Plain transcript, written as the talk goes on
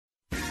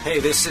Hey,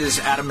 this is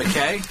Adam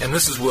McKay. And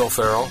this is Will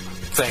Ferrell.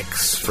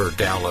 Thanks for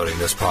downloading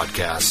this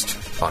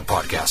podcast on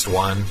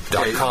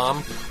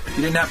podcastone.com.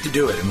 You didn't have to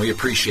do it, and we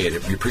appreciate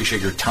it. We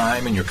appreciate your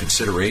time and your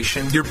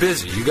consideration. You're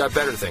busy. You got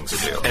better things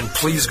to do. And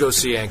please go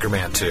see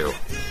Anchorman 2.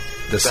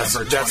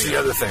 That's the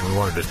other thing we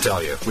wanted to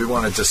tell you. We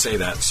wanted to say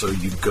that so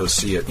you'd go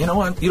see it. You know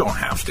what? You don't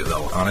have to,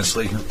 though,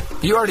 honestly.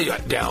 You already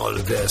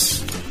downloaded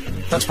this.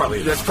 That's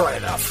probably enough.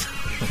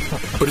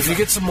 But if you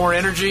get some more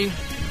energy,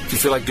 if you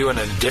feel like doing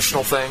an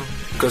additional thing,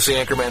 go see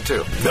Anchorman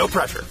 2. No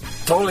pressure.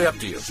 Totally up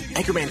to you.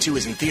 Anchorman 2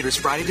 is in theaters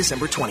Friday,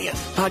 December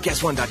 20th.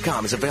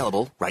 Podcast1.com is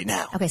available right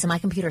now. Okay, so my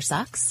computer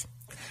sucks.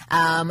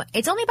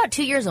 It's only about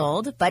 2 years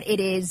old, but it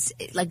is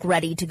like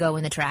ready to go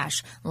in the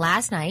trash.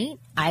 Last night,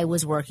 I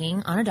was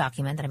working on a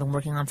document that I've been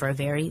working on for a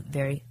very,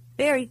 very,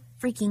 very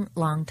freaking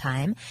long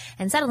time.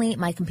 And suddenly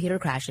my computer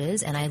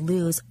crashes and I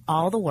lose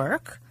all the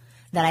work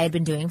that I had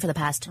been doing for the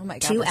past 2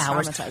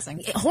 hours.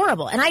 Traumatizing.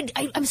 Horrible. And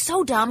I'm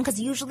so dumb because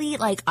usually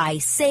like I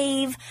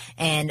save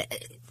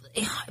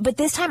but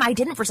this time I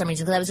didn't for some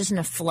reason because I was just in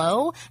a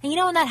flow. And you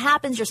know when that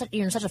happens, you're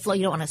in such a flow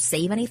you don't want to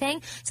save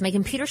anything. So my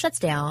computer shuts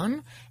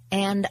down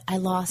and I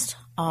lost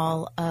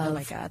all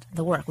of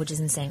the work, which is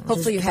insane.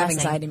 Hopefully you have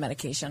anxiety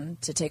medication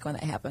to take when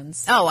that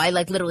happens. Oh, I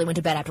literally went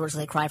to bed afterwards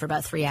and I cried for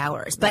about 3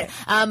 hours. But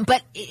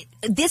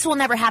this will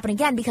never happen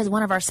again because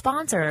one of our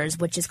sponsors,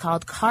 which is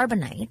called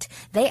Carbonite,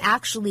 they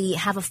actually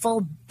have a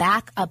full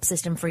backup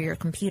system for your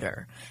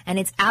computer. And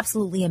it's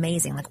absolutely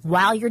amazing. Like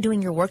while you're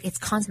doing your work, it's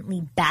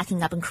constantly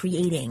backing up and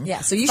creating.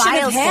 Yeah, so you should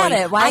have had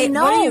it. Why? I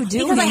know. What are you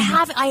doing?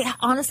 Because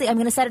honestly, I'm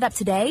going to set it up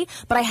today,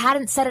 but I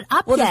hadn't set it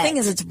up yet. Well, the thing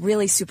is, it's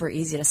really super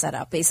easy to set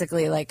up.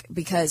 Basically,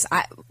 because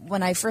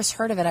when I first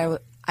heard of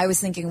it, I was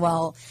thinking,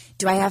 well,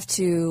 do I have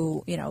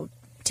to,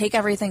 take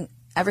every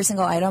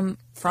single item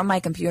from my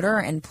computer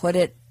and put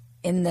it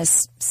in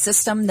this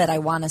system that I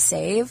want to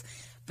save?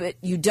 But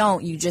you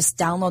don't. You just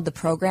download the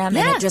program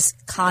and it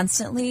just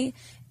constantly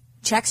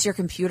checks your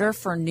computer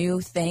for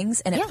new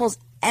things and it pulls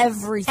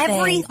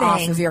everything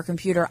off of your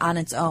computer on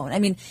its own. I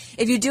mean,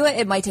 if you do it,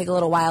 it might take a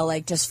little while,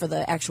 just for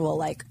the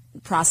actual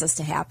process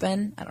to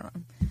happen. I don't know.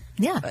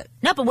 Yeah.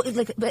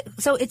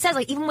 So it says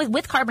even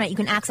with Carbonite, you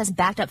can access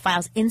backed up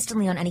files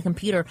instantly on any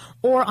computer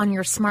or on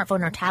your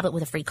smartphone or tablet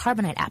with a free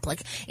Carbonite app.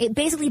 It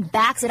basically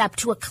backs it up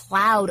to a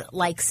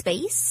cloud-like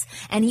space,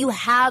 and you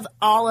have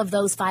all of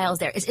those files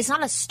there. It's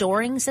not a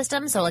storing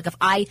system, so if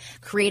I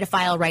create a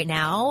file right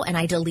now and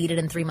I delete it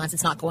in 3 months,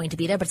 it's not going to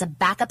be there, but it's a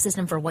backup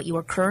system for what you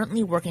are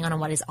currently working on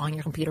and what is on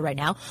your computer right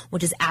now,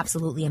 which is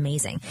absolutely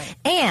amazing. Right.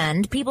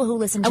 And people who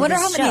listen to this show... I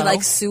wonder how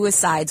many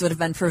suicides would have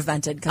been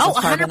prevented because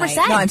of Carbonite.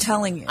 100%. No, I'm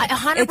telling you.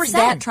 100%. It's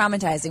that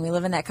traumatizing. We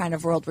live in that kind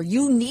of world where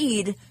you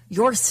need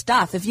your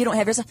stuff. If you don't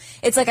have your stuff,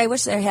 it's I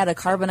wish I had a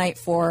Carbonite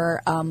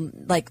for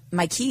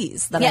my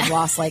keys that I've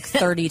lost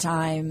 30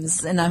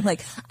 times, and I'm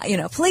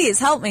please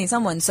help me,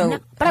 someone. So,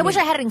 but I wish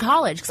I had it in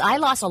college because I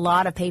lost a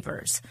lot of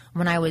papers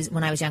when I was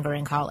younger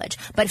in college.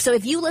 But so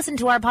if you listen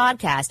to our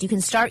podcast, you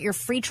can start your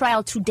free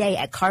trial today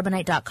at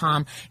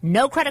Carbonite.com.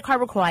 No credit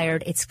card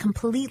required. It's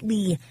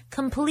completely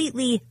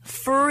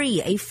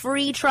free. A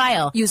free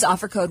trial. Use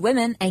offer code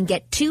WOMEN and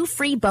get 2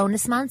 free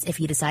bonus months if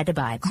you decide to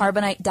buy.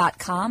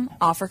 Carbonite.com,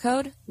 offer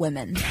code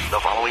WOMEN. The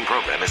following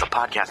program is a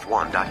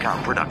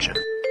podcast1.com production.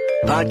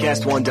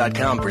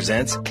 Podcast1.com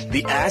presents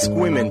the Ask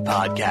Women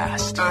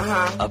Podcast.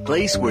 A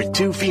place where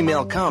 2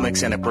 female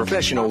comics and a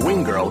professional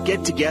wing girl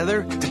get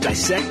together to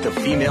dissect the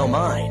female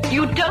mind.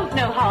 You don't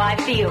know how I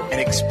feel.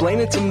 And explain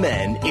it to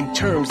men in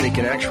terms they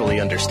can actually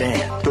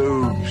understand.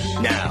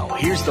 Boobs. Now,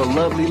 here's the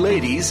lovely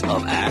ladies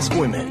of Ask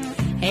Women.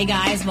 Hey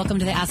guys, welcome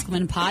to the Ask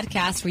Women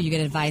Podcast, where you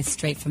get advice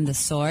straight from the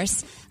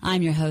source.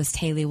 I'm your host,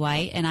 Haley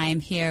White, and I am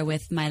here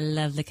with my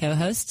lovely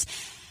co-hosts,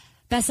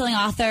 best-selling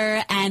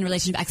author and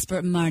relationship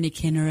expert Marnie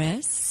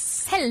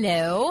Kinneris.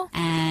 Hello.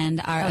 And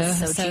our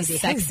so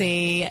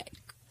sexy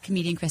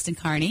comedian Kristen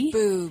Carney.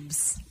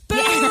 Boobs.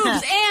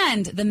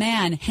 And the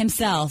man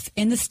himself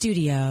in the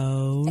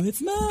studio. It's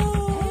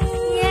Mo.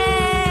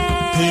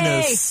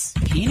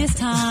 Penis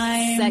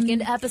time.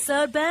 Second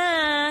episode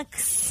back.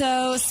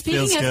 So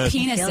speaking of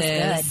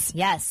penises.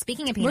 Yes,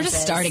 speaking of penises. We're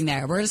just starting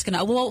there. We're just going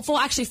to, well,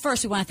 actually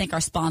first we want to thank our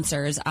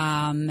sponsors.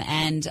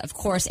 And of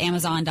course,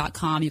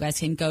 Amazon.com. You guys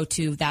can go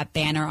to that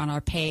banner on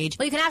our page.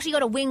 Well, you can actually go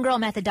to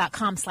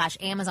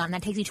winggirlmethod.com/Amazon.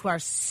 That takes you to our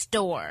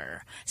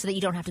store so that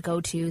you don't have to go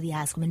to the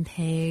Ask Women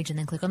page and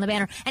then click on the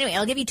banner. Anyway,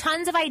 I'll give you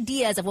tons of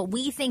ideas of what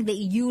we think that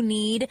you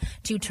need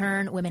to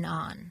turn women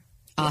on.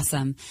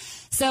 Awesome.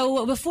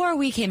 So before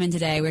we came in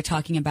today, we were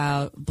talking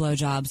about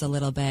blowjobs a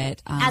little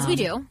bit. As we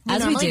do.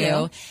 As we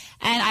do.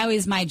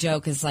 And my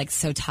joke is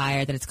so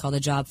tired that it's called a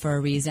job for a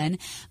reason.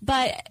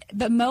 But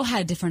Mo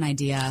had a different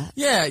idea.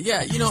 Yeah.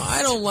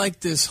 I don't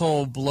like this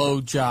whole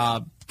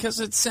blowjob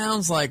because it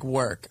sounds like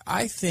work.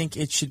 I think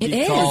it should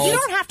be called... You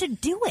don't have to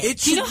do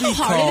it. Do you know how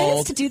hard it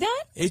is to do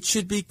that? It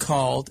should be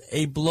called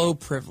a blow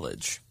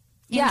privilege.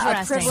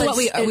 Yeah, a privilege. So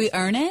what, we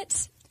earn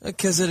it?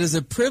 Because it is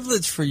a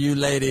privilege for you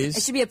ladies.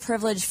 It should be a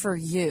privilege for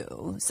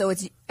you. So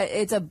it's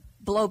a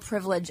blow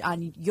privilege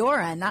on your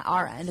end, not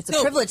our end. It's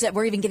a privilege that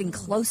we're even getting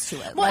close to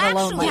it. Well, let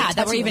alone actually, like,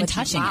 that we're even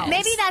touching it.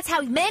 Maybe that's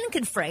how men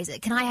could phrase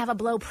it. Can I have a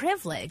blow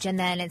privilege? And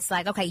then it's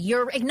like, okay,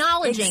 you're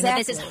acknowledging that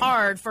this is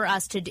hard for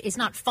us to do. It's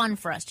not fun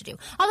for us to do.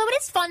 Although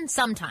it is fun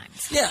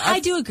sometimes. Yeah, I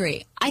do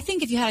agree. I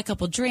think if you had a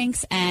couple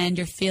drinks and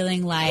you're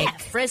feeling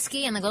like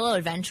frisky and like a little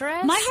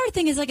adventurous. My hard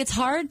thing is like it's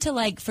hard to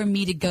like for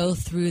me to go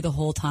through the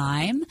whole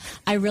time.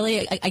 I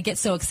get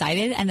so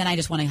excited and then I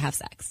just want to have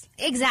sex.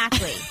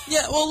 Exactly.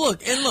 Yeah, well,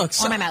 look.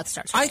 Or my mouth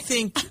starts I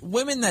think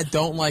women that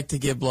don't like to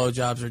give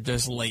blowjobs are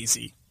just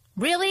lazy.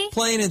 Really?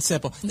 Plain and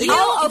simple. You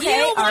want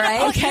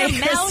to put your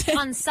mouth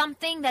on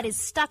something that is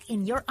stuck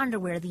in your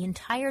underwear the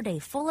entire day,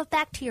 full of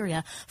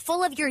bacteria,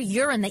 full of your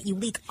urine that you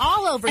leak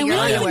all over your underwear And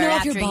we don't even know if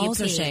after your balls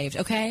you are pee. shaved,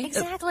 okay?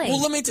 Exactly.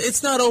 Well,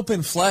 it's not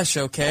open flesh,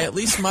 okay? At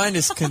least mine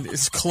is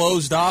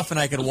closed off and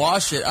I can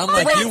wash it.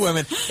 Unlike you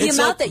women. The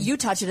amount that you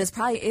touch it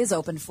probably is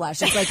open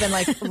flesh. It's like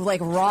been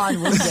like raw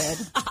and wounded.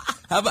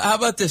 How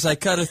about this? I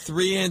cut a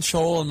 3-inch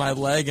hole in my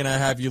leg and I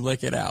have you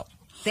lick it out.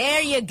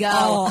 There you go.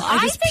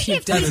 I think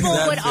if people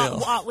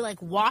would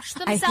like wash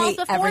themselves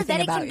before, everything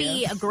then it can about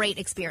be a great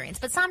experience.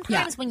 But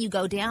sometimes when you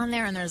go down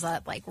there and there's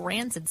a like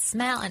rancid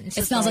smell and it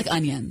smells like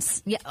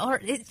onions. Yeah,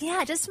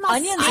 it just smells.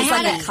 Onions is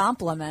like a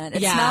compliment.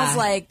 It smells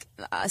like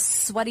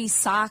sweaty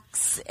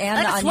socks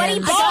and like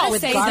onions sweaty balls.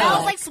 with It garlic.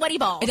 smells like sweaty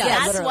balls. It does.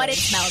 That's literally. what it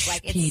smells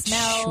like. It Peach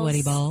smells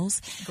sweaty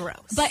balls. gross.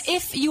 But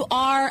if you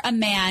are a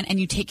man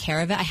and you take care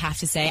of it, I have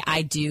to say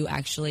I do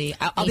actually.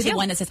 I'll be the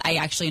one that says I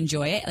actually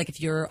enjoy it. Like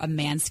if you're a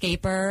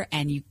manscaper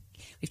and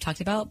we've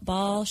talked about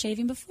ball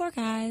shaving before,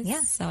 guys.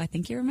 Yeah. So I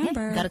think you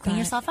remember. You got to clean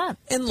yourself up.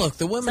 And look,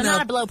 the women So not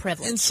out, a blow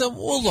privilege. And so,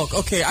 well, look,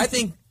 okay, I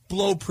think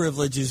blow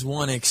privilege is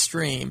one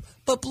extreme,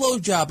 but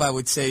blowjob, I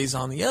would say, is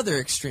on the other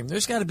extreme.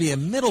 There's got to be a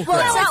middle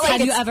ground. it's not like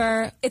Have you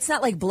ever? It's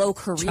not like blow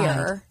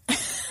career.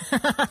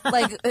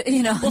 Like,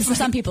 you know. Well, for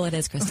some people it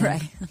is, Kristen.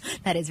 Right.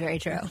 That is very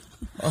true.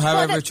 Have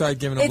I ever tried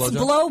giving a It's blowjob?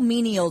 blow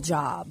menial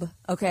job.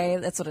 Okay,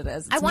 that's what it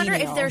is. It's I wonder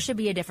menial. if there should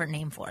be a different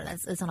name for it.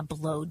 It's not a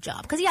blow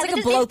job because like a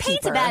it blow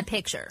paints a keeper. bad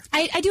picture.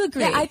 I do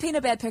agree. Yeah, I paint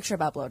a bad picture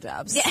about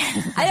blowjobs. Yeah,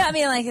 I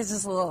mean, like it's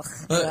just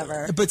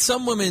whatever. But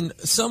some women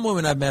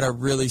I've met are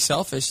really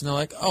selfish, and they're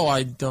like, "Oh,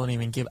 I don't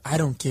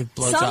give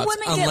blowjobs Some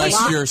women get unless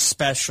locked- you're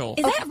special.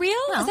 Is that real?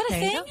 Is that a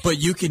there you thing? go. But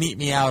you can eat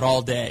me out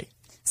all day."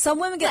 Some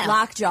women get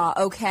lockjaw.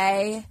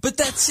 Okay. But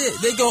that's it.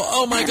 They go,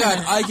 "Oh my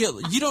God,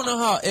 you don't know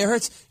how it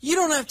hurts. You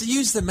don't have to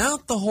use the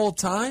mouth the whole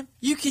time.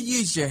 You could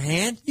use your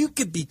hand. You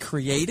could be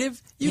creative.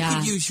 You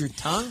could use your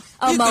tongue."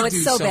 Oh, you Mo, could it's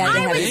do so bad to many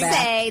I have would you things.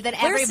 back. say that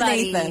Where's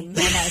everybody. Nathan?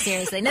 No,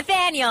 seriously,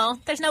 Nathaniel.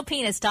 There's no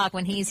penis talk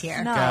when he's here.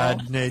 No.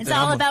 God, Nathan, It's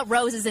all I'm- about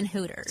roses and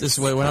hooters. This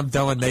way, when I'm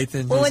done with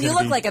Nathan. Well, he's when you gonna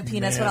look be like a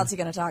penis, mad. what else are you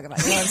going to talk about?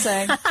 You know what I'm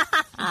saying?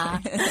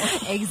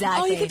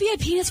 Exactly. Oh, you could be a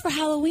penis for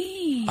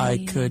Halloween.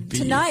 I could be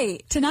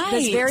Tonight. Tonight.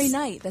 This very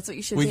night. That's what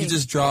you should We be. could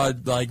just draw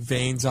like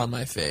veins on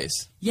my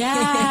face,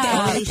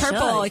 Yeah, really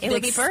purple. should. It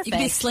would be perfect. You could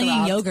be slinging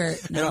Rob.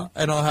 yogurt. No,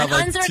 and I'll have An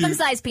like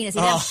uncircumcised penis.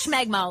 He'd have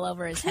schmegma all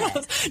over his head.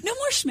 no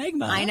more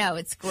schmegma. I know,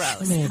 it's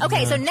gross.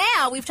 Okay, so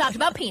now we've talked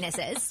about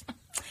penises,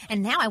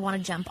 and now I want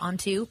to jump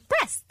onto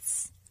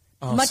breasts.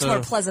 Much more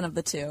pleasant of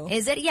the two.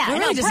 Is it? Yeah, We're I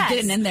know, really just breasts.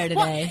 getting in there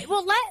today.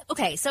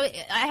 Okay, so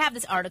I have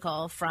this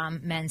article from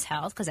Men's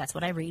Health because that's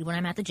what I read when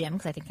I'm at the gym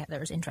because I think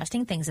there's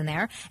interesting things in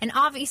there. And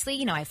obviously,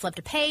 you know, I flipped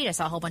a page, I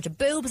saw a whole bunch of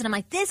boobs, and I'm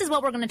like, this is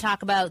what we're going to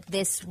talk about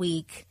this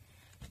week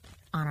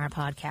on our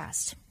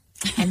podcast.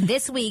 And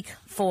this week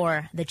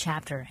for the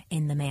chapter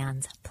in the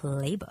man's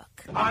playbook.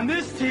 On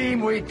this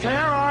team, we tear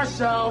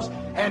ourselves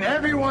and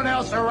everyone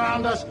else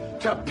around us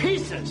to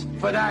pieces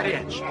for that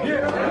inch.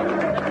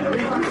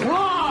 We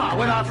claw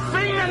with our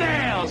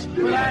fingernails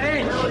for that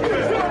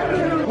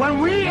inch. When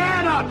we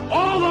add up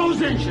all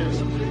those inches,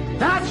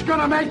 that's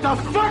gonna make the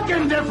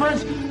fucking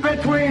difference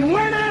between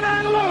winning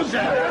and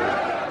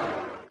losing.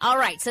 All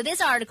right, so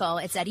this article,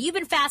 it said, you've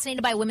been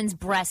fascinated by women's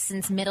breasts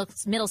since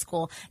middle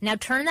school. Now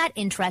turn that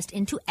interest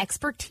into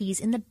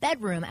expertise in the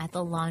bedroom at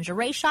the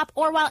lingerie shop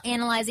or while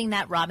analyzing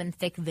that Robin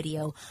Thicke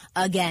video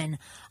again.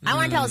 I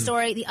want to tell a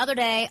story. The other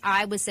day,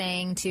 I was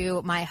saying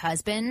to my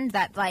husband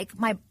that, like,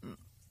 my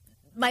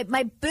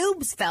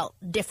boobs felt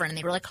different and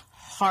they were like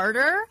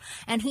harder,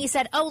 and he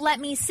said, "Oh, let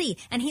me see."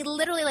 And he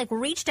literally like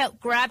reached out,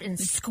 grabbed, and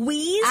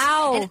squeezed.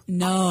 Ow. And,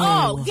 No.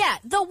 Oh yeah,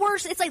 the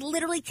worst. It's like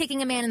literally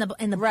kicking a man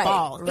in the Right,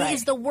 balls. right. It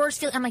is the worst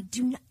feeling. I'm like,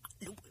 do not.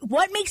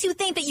 What makes you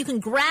think that you can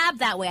grab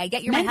that way? I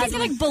get your Men my think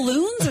they're husband. like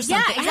balloons or something.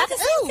 Yeah, I have the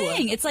exactly. same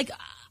thing. It's like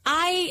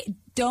I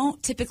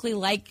don't typically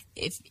like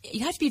if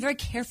you have to be very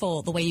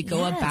careful the way you go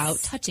Yes. about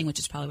touching, which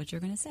is probably what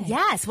you're going to say.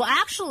 Yes. Well,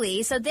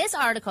 actually, so this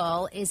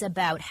article is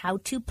about how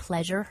to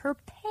pleasure her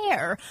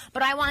pair.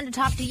 But I wanted to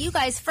talk to you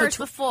guys first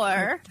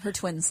before. Her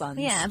twin sons.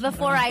 Yeah,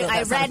 before Well, I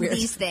that sounded read weird.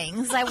 these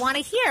things, I want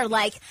to hear,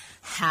 like,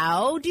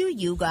 how do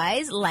you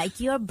guys like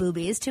your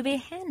boobies to be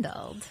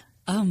handled?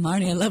 Oh,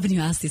 Marnie, I love when you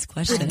ask these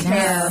questions.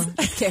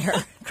 Care.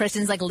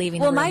 Kristen's like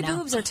leaving Well, the room my now.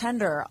 boobs are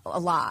tender a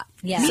lot.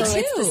 Yeah. So Me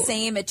it's the too.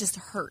 same. It just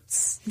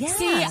hurts. Yeah.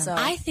 See, So-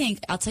 I think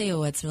I'll tell you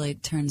what's really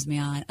turns me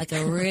on, like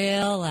a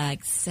real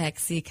like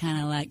sexy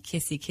kind of like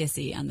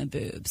kissy on the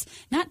boobs.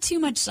 Not too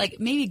much, like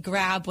maybe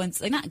grab once,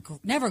 like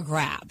never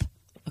grab.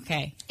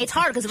 Okay. It's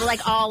hard because we're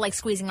like all like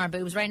squeezing our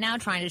boobs right now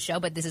trying to show,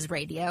 but this is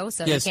radio,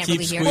 so Yes, you can't keep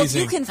really hear. Well,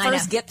 squeezing. you can I know.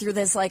 first get through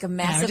this like a just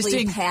massively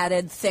doing-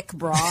 padded, thick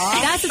bra.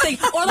 That's the thing.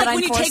 Or that like I'm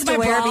when you forced take to my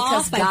wear bra because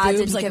off, my God boobs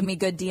didn't like give me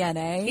good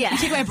DNA. Yeah. You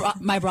take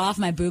my bra off,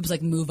 my boobs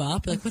like move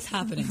up. You're like, what's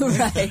happening?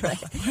 right.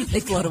 They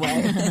float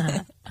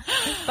away.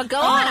 But go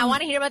on. I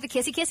want to hear about the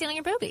kissy on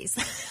your boobies.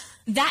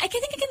 That I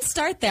think it can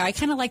start there. I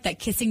kind of like that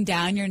kissing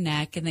down your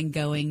neck and then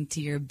going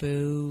to your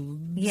boobs.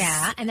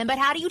 Yeah, and then but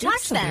how do you touch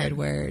That's a them? weird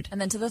word.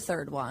 And then to the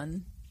third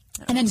one.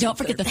 And then don't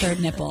forget the third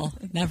nipple.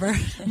 Never.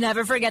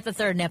 Never forget the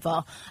third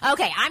nipple.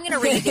 Okay, I'm going to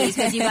read these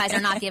because you guys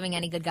are not giving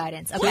any good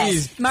guidance. Okay.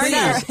 Please,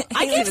 Marna,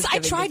 please. I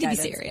tried to be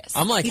serious.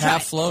 I'm like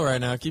half flow right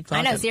now. Keep I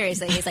talking. know,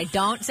 seriously. He's like,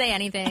 don't say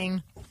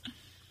anything.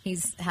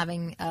 He's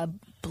having a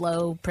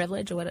blow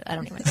privilege or what? I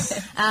don't even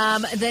know.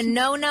 The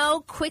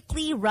no-no,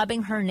 quickly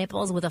rubbing her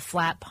nipples with a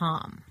flat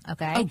palm.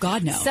 Okay? Oh,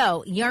 God, no.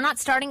 So, you're not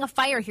starting a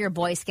fire here,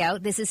 Boy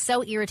Scout. This is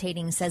so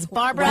irritating, says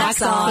Barbara.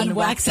 Wax on,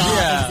 wax off.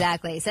 Yeah.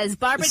 Exactly. Says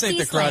Barbara This ain't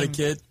the Kiesling. Karate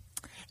Kid.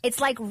 It's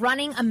like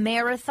running a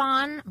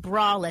marathon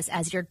braless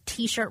as your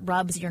t-shirt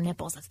rubs your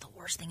nipples. That's the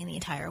worst thing in the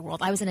entire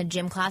world. I was in a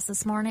gym class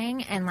this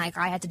morning, and like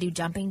I had to do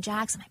jumping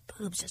jacks, and my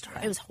boobs just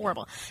hurt. It was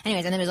horrible.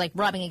 Anyways, and then it was like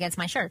rubbing against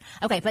my shirt.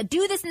 Okay, but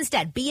do this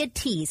instead. Be a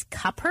tease.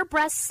 Cup her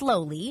breast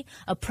slowly,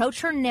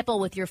 approach her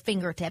nipple with your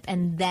fingertip,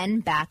 and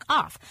then back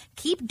off.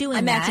 Keep doing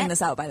I'm that. acting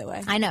this out, by the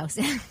way. I know.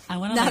 I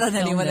want to Not on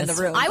anyone in the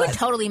room. I would but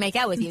totally make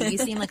out with you. You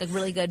seem like a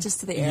really good... just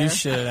to the air. You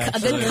should a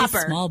actually. good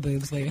cupper. Small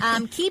boobs. Wait.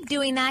 Keep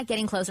doing that,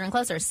 getting closer and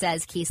closer,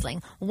 says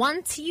Kiesling.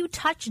 Once you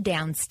touch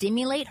down,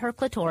 stimulate her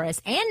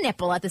clitoris and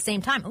nipple at the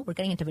same time. Oh, we're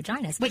getting into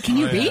vaginas. Wait, can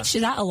you reach?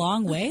 Is that a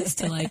long ways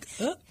to like?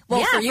 Well,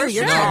 Yeah, for you, for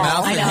you're sure. No, tall.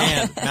 mouth I and know.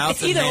 hand. Mouth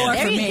It's and either or. hand.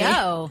 There for you me.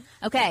 go.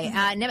 Okay.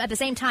 At the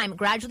same time,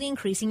 gradually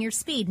increasing your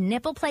speed.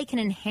 Nipple play can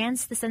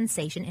enhance the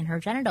sensation in her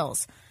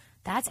genitals.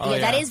 That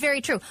yeah. is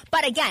very true.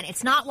 But again,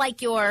 it's not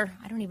like I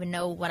don't even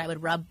know what I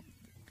would rub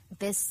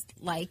this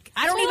like.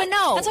 I don't even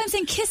know. That's what I'm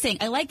saying. Kissing.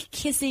 I like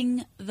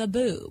kissing the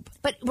boob.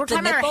 But we're The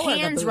talking about nipple our or the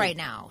hands boob? right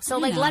now. So, I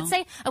like, know. let's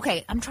say,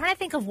 okay, I'm trying to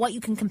think of what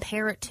you can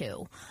compare it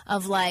to.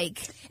 Of like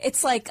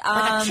It's like,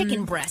 a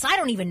chicken breast. I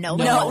don't even know.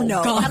 No.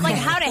 Of like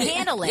how to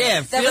handle it.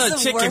 Yeah, That feel was a the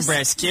chicken worst.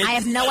 breast, kid. I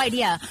have no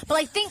idea. But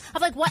like think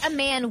of like what a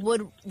man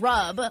would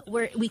rub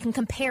where we can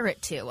compare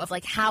it to of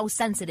like how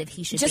sensitive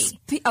he should just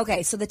be.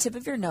 okay. So the tip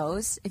of your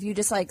nose, if you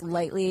just like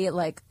lightly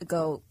like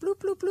go bloop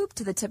bloop bloop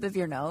to the tip of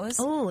your nose.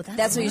 Oh,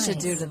 that's what you should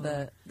nice. do to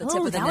the tip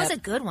Oh, of the that was nip.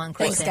 a good one,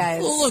 Thanks, Kristen.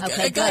 guys. Well, look,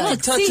 Okay, a guy good. can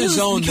touch See his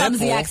who own becomes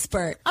nipple. the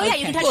expert. Oh yeah,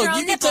 you can touch Look, your own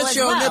you can nipple touch as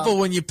your own well. nipple.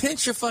 When you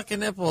pinch your fucking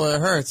nipple, it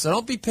hurts. So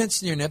don't be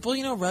pinching your nipple.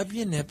 You know, rub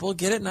your nipple,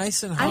 get it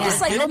nice and hard. I'm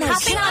just like, Get oh it my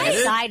Cupping on the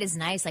excited. side is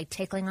nice, like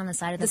tickling on the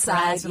side of the, The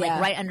side, breast, or like yeah.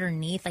 right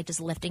underneath, like just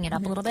lifting it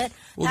up a little bit.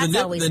 Well, That's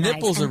the always nice.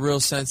 nipple's a And- real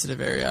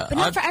sensitive area. But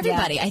not I've- for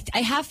everybody. I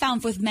have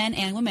found with men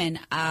and women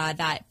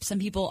that some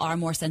people are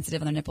more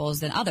sensitive on their nipples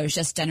than others,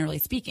 just generally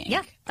speaking. Yeah,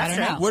 I that's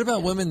don't true. know. What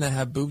about women that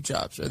have boob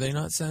jobs? Are they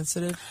not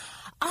sensitive?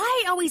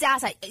 I always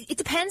ask that. It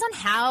depends on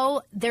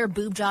how their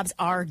boob jobs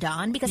are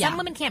done because some Yeah.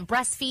 women can't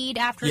breastfeed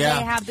after Yeah.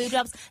 they have boob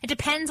jobs. It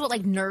depends what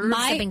like nerves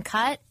have been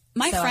cut.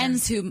 My So-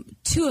 friends,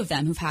 two of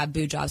them who've had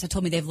boob jobs, have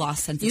told me they've lost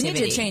You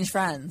sensitivity. need to change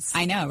friends.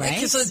 I know, right?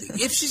 Because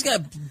if she's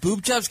got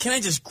boob jobs, can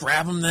I just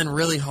grab them then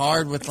really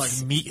hard with like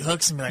meat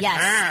hooks and be like,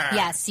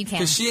 Yes, you can.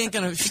 Because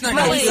she's not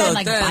Probably going to feel it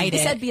like then. bite He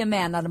it. said, "Be a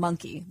man, not a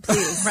monkey,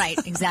 please." Right,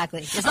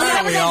 exactly. Just Aren't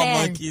whatever we that all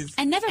man- monkeys?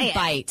 And never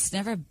Yeah.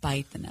 never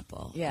bite the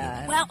nipple.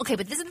 Yeah. Well, okay,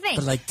 but this is the thing.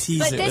 But, like, tease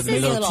But it this with a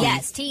is little tease.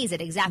 yes, tease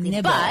it exactly.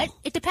 Nibble. But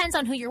it depends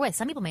on who you're with.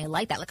 Some people may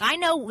like that. Like I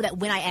know that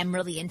when I am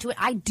really into it,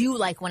 I do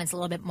like when it's a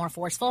little bit more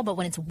forceful. But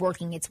when it's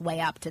working its way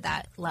up to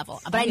that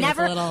level, but Maybe with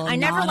a little I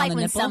never nod on like the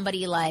when nipple?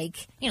 somebody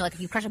like like if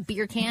you crush a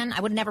beer can,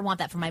 I would never want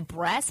that for my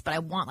breast. But I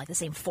want like the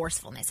same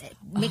forcefulness, it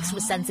mixed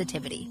with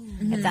sensitivity.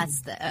 If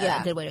that's the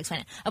Yeah. good way to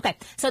explain it. Okay,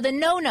 so the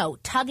no,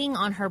 tugging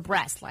on her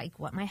breast, like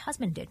what my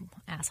husband did,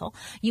 asshole.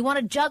 You want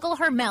to juggle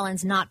her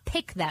melons, not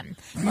pick them.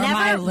 Or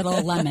my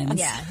little lemons.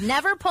 Yeah,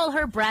 never pull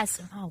her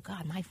breast. Oh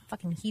God, my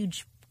fucking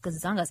huge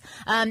gazongas.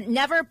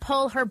 Never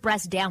pull her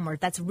breast downward.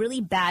 That's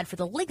really bad for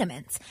the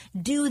ligaments.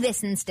 Do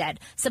this instead.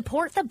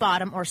 Support the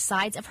bottom or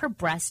sides of her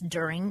breast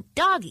during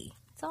doggy.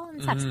 It's all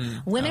in steps.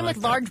 Women with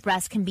large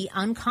breasts can be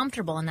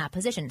uncomfortable in that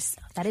position.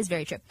 That is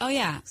very true. Oh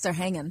yeah. So they're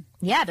hanging.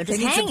 Yeah, they're just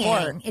They need hanging.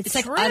 support. It's It's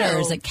like true.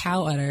 udders, like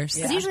cow udders.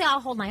 Because usually I'll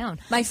hold my own.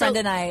 My friend So-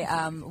 and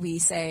I, we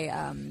say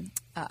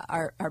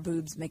our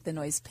boobs make the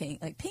noise ping,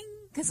 like ping,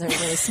 because they're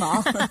really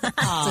small. So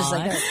it's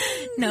like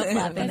No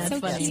flapping. That's yes,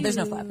 funny. there's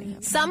no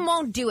flapping. Some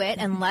won't do it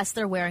unless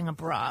they're wearing a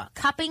bra.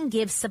 Cupping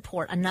gives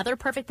support. Another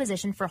perfect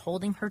position for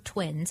holding her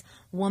twins,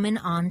 woman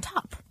on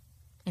top.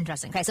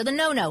 Interesting. Okay, so the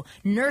no-no,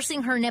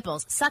 nursing her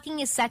nipples. Sucking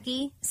is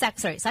sexy.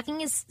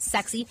 Sucking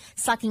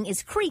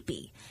is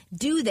creepy.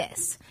 Do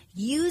this.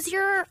 Use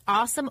your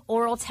awesome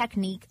oral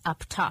technique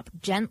up top.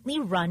 Gently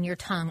run your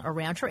tongue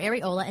around her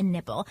areola and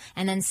nipple,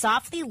 and then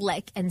softly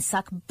lick and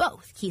suck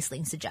both,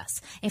 Kiesling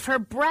suggests. If her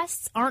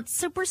breasts aren't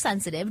super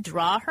sensitive,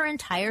 draw her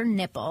entire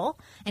nipple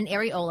and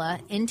areola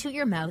into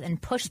your mouth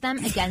and push them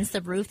against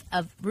the roof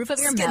of your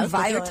mouth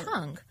with your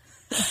tongue.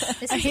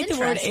 This I is hate the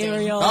word interesting.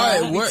 areola.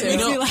 All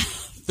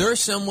right, there are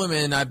some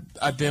women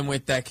I've been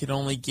with that could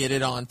only get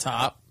it on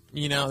top.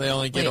 You know, they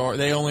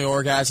only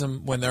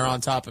orgasm when they're on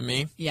top of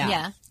me.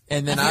 Yeah.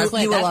 And then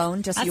you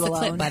alone, just you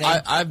alone.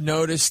 I've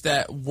noticed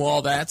that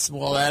while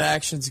that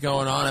action's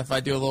going on, if I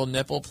do a little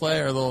nipple play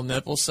or a little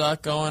nipple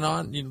suck going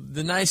on,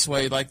 the nice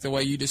way, like the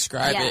way you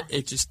describe it,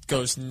 it just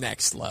goes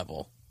next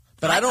level.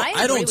 But I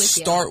don't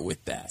start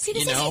with that. See,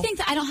 this makes me think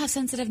that I don't have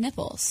sensitive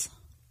nipples.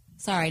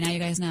 Sorry, now you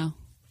guys know.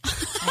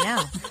 I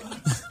know.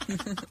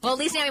 Well, at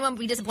least now we won't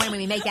be disappointed when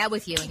we make out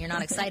with you and you're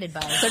not excited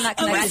by it. They're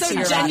not I'm connected so to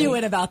your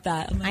genuine body. about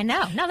that. I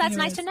know. No, that's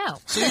nice to know.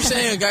 So you're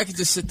saying a guy could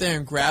just sit there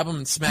and grab him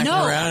and smack him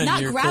No, around? not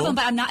and you're grab cool? them,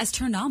 but I'm not as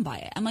turned on by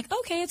it. I'm like,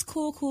 okay, it's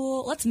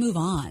cool. Let's move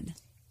on.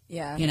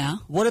 Yeah. You know?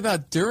 What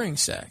about during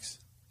sex?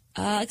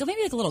 Maybe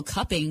like a little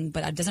cupping,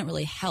 but it doesn't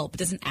really help. It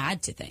doesn't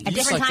add to things. At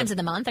different times of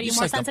the month, are you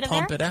more sensitive to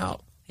pump there? it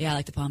out. Yeah, I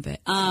like to pump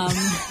it.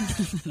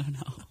 I don't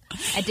know.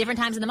 At different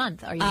times of the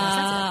month, are you more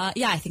sensitive?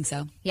 Yeah, I think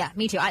so. Yeah,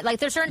 me too.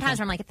 There's certain times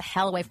where I'm like, get the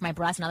hell away from my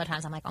breast, and other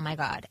times I'm like, oh my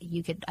god,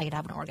 I could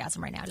have an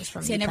orgasm right now just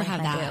from. See, I never have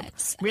my that. boob.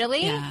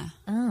 Really? Yeah.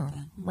 Oh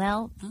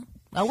well.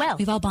 Oh well.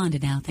 We've all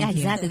bonded now. Thank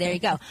you. Exactly. There you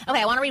go.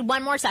 Okay, I want to read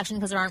one more section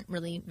because there aren't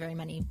really very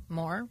many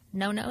more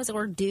no-nos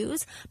or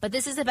do's. But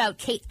this is about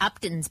Kate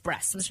Upton's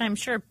breasts, which I'm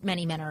sure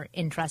many men are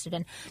interested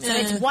in. So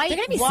it's They're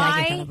gonna be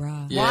sagging without a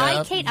bra.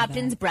 why Kate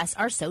Upton's breasts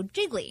are so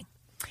jiggly.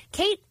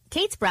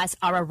 Kate's breasts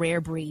are a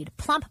rare breed,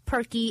 plump,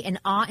 perky, and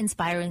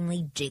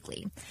awe-inspiringly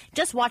jiggly.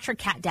 Just watch her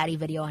cat daddy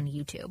video on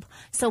YouTube.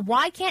 So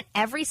why can't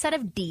every set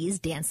of D's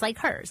dance like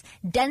hers?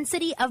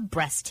 Density of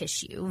breast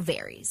tissue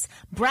varies.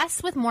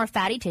 Breasts with more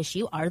fatty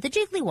tissue are the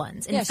jiggly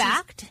ones. In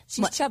fact,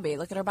 she's chubby.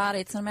 Look at her body.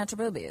 It's no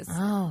boobies.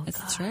 Oh,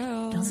 it's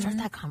true. Don't start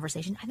that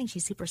conversation. I think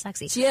she's super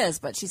sexy. She is,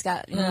 but she's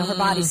got, her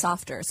body's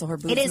softer, so her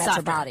boobs match softer.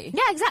 her body.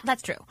 Yeah, exactly.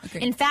 That's true.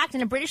 Agreed. In fact,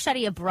 in a British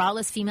study of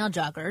braless female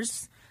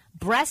joggers,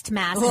 breast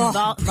mass and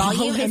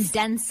volume and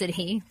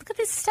density. Look at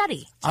this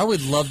study. I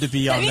would love to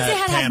be on That means that they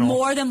had to have panel.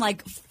 more than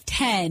like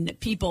 10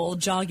 people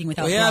jogging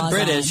without We are bras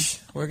British.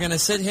 We're going to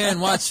sit here and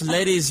watch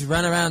ladies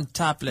run around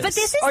topless. But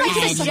this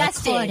is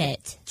suggested.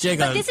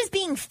 Jiggle. But this is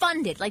being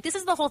funded. Like, this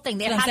is the whole thing.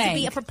 There That's has what I'm to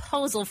be a saying.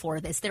 proposal for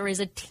this. There is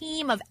a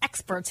team of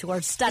experts who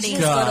are studying.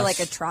 Just go to like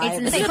a tribe. It's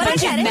There's insane. a But I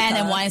bunch get of it. men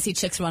and want to see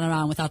chicks run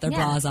around without their Yeah.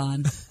 bras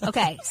on.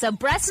 Okay, so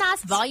breast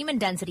mass, volume, and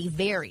density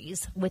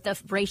varies with the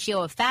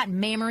ratio of fat,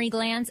 mammary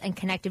glands, and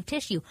connective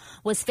tissue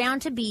was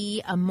found to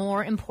be a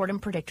more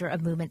important predictor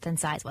of movement than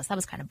size was. That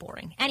was kind of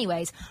boring.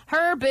 Anyways,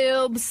 her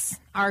boobs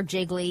are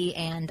jiggly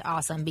and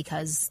awesome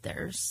because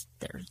there's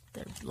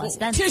less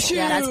density. Tissue.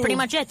 Yeah, that's pretty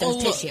much it. There's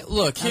Well, tissue.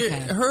 Look, Okay.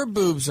 her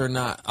boobs are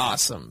not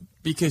awesome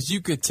because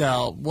you could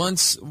tell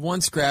once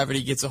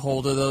gravity gets a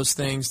hold of those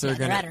things, they're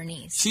they're gonna. at her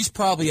knees. She's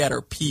probably at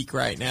her peak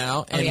right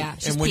now. And, yeah,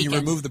 she's and when you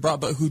peaking. remove the bra,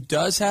 but who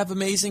does have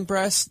amazing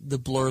breasts? The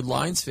blurred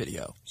lines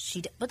video.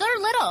 But they're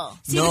little.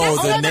 No,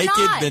 but they're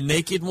not. the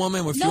naked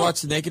woman. If you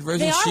watch the naked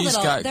version, they are she's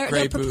little. got they're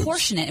great boobs.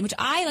 proportionate, which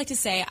I like to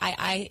say.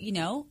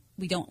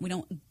 We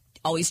don't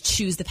always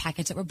choose the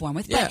package that we're born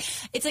with, Yeah.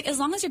 but it's like as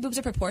long as your boobs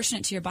are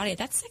proportionate to your body,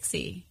 that's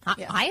sexy.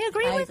 I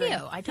agree with agree.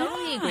 you. I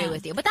totally agree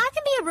with you. But that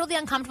can be a really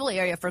uncomfortable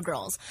area for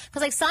girls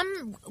because, like,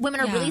 some women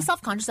are really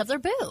self-conscious of their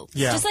boobs.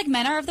 Yeah. Just like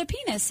men are of their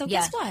penis. So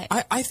guess what?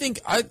 I think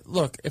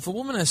look, if a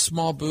woman has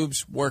small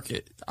boobs, work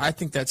it. I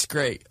think that's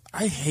great.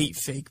 I hate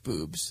fake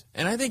boobs,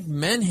 and I think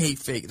men hate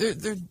fake.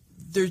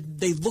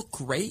 They look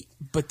great,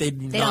 but they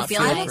do not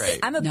feel feel nice. great.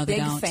 I'm a No, they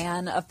big don't.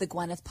 fan of the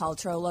Gwyneth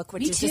Paltrow look,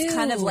 which Me is just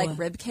kind of too. like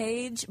rib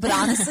cage. But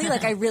honestly,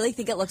 like I really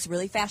think it looks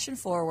really fashion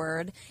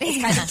forward.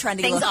 It's kind of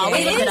trendy Things looking.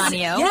 always look good on you.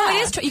 Yeah,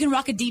 it is. You can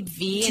rock a deep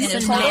V, and So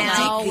it's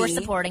now deep we're V.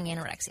 supporting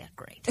anorexia.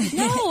 Great.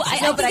 No, No, but I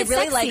think it's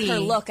really like her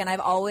sexy. look, and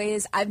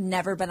I've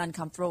never been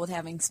uncomfortable with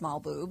having small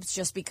boobs,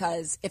 just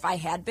because if I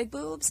had big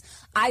boobs,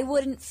 I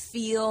wouldn't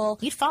feel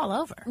You'd fall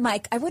over.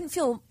 I wouldn't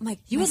feel like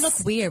You would look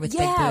weird with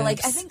big yeah, like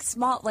boobs. I think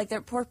small, like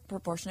they're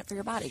proportionate for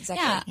your body.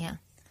 Exactly. Yeah. Yeah.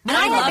 And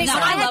I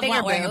love bigger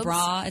not wearing a boobs-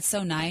 bra. It's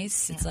so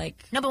nice. It's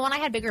like No, but when I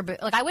had bigger boobs,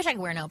 like I wish I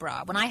could wear no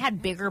bra. When I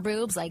had bigger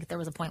boobs, like there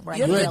was a point where I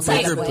You didn't had feel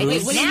bigger like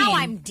boobs? What do you now mean?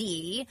 I'm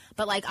D,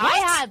 but like I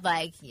had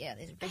like these are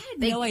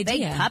big, no big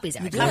idea. puppies.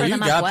 I Yeah, cover you them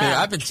got up big.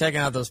 well. I've been checking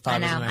out those I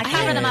puppies. know. man. I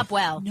cover them up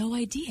well. no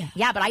idea.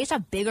 Yeah, but I used to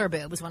have bigger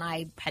boobs when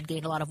I had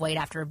gained a lot of weight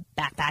after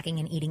backpacking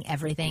and eating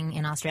everything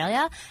in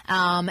Australia,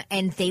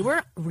 and they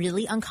were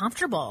really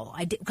uncomfortable.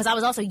 I did because I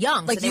was also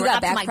young, Like so they you were got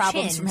up to back my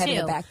problems chin from having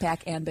too. a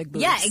backpack and big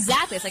boobs. Yeah,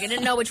 exactly. It's like I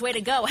didn't know which way to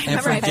go know. I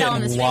remember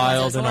telling this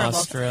wild in horrible.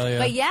 Australia.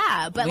 But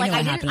yeah, but We like know I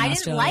what didn't happened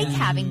in like Australia.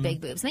 having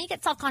big boobs. And then you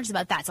get self-conscious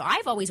about that. So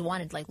I've always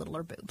wanted like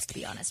littler boobs, to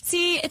be honest.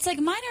 See, it's like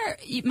mine are,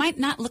 you might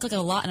not look like a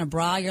lot in a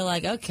bra. You're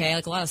like, okay,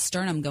 like a lot of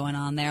sternum going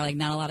on there, like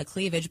not a lot of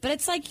cleavage. But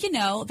it's like, you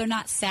know, they're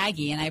not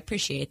saggy, and I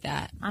appreciate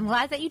that. I'm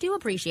glad that you do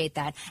appreciate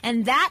that.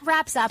 And that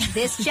wraps up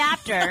this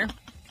chapter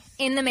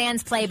in the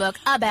man's playbook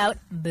about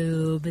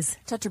boobs.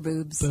 Touch your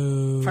boobs.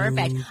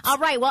 Perfect. All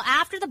right. Well,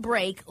 after the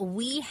break,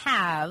 we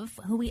have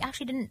who we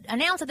actually didn't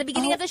announce at the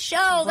beginning of the show.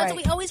 That's right.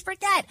 what we always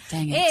forget.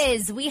 Dang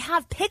it. We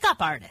have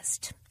pickup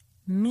artist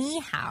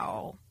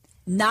Mihao.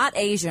 Not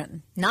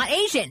Asian. Not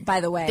Asian,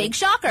 By the way. Big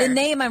shocker. The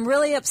name I'm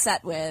really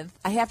upset with.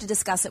 I have to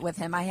discuss it with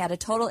him. I had a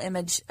total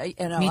image, Me up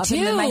in my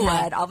too.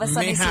 head. All of a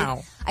sudden,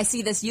 Meow. I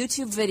see this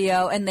YouTube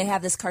video, and they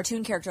have this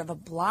cartoon character of a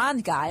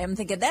blonde guy. I'm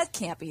thinking that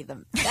can't be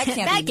them. That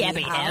can't That be can't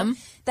be Mihao. him.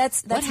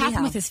 That's What happened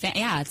Mihao. with his family?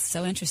 Yeah, it's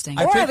so interesting.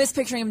 Or I was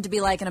picturing him to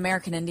be like an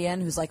American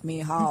Indian who's like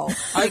Mihao.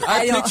 I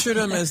don't- pictured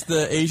him as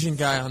the Asian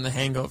guy on The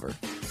Hangover.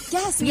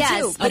 Yes, me Yes,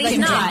 too. but he's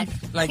not.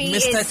 Like He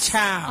Mr. is-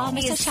 Chow.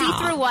 He Mr. is Chow.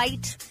 see-through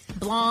white,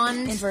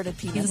 blonde. Inverted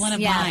penis. He's one of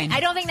Yeah, mine. I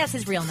don't think that's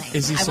his real name.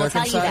 Is he I will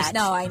tell you circumcised? that.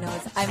 No, I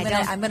know.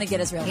 I'm gonna get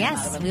his real name out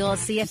Yes, of him. we will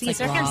see if he's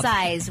like Rob.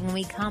 circumcised when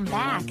we come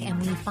back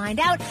and we find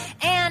out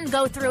and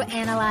go through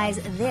analyze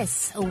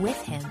this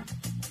with him.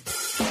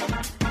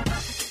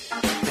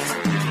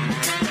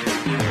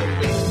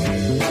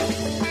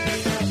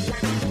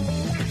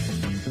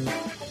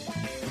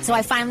 So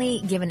I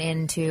finally given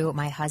in to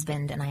my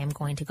husband, and I am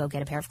going to go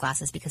get a pair of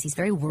glasses because he's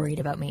very worried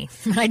about me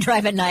when I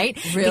drive at night.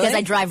 Really? Because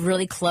I drive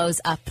really close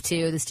up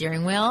to the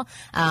steering wheel,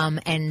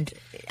 and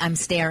I'm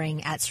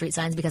staring at street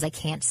signs because I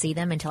can't see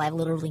them until I've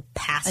literally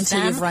passed Until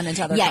them. you've run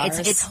into other yeah, cars.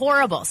 it's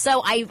horrible.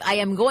 So I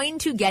am going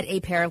to get a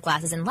pair of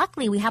glasses, and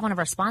luckily we have one of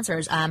our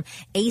sponsors,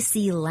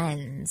 AC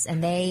Lens,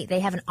 and they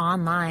have an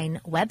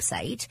online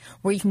website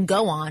where you can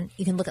go on,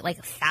 you can look at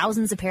like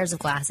thousands of pairs of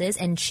glasses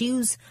and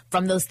choose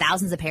from those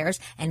thousands of pairs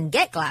and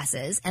get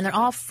glasses, and they're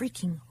all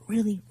freaking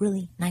really,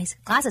 really nice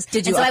glasses.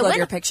 Did you And so I upload went-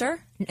 your picture?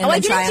 And I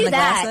then didn't try on do the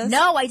that. glasses?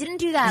 No, I didn't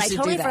do that. You I should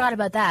totally do that. forgot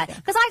about that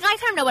because I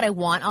kind of know what I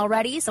want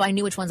already, so I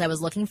knew which ones I was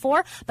looking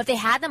for. But they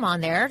had them on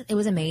there. It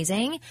was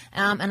amazing,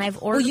 and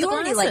I've ordered. Well, you the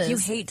already glasses. you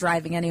hate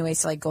driving anyway,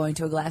 so like going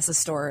to a glasses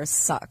store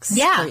sucks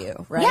Yeah. for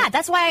you, right? Yeah,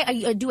 that's why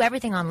I do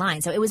everything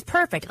online. So it was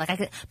perfect. Like I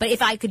could, but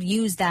if I could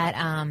use that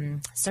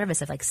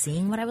service of like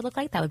seeing what I would look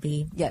like, that would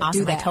be Yeah, do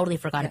awesome. I that. totally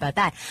forgot about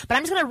that. But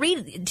I'm just going to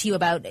read to you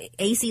about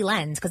AC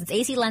Lens because it's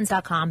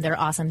aclens.com. They're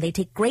awesome. They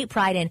take great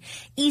pride in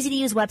easy to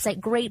use website,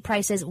 great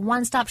prices,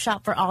 one-stop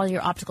shop for all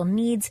your optical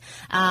needs,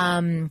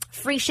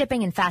 free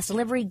shipping and fast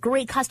delivery,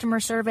 great customer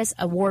service,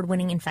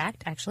 award-winning, in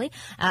fact, actually.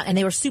 And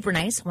they were super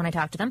nice when I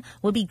talked to them.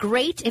 Would be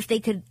great if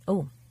they could.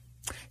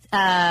 They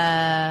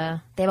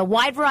have a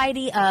wide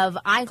variety of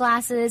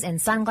eyeglasses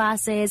and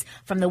sunglasses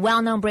from the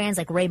well-known brands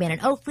like Ray-Ban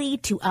and Oakley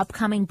to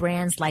upcoming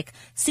brands like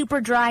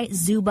Superdry,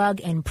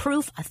 Zubug, and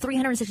Proof, a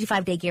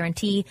 365-day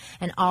guarantee,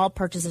 and all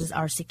purchases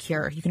are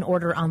secure. You can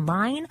order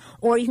online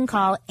or you can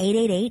call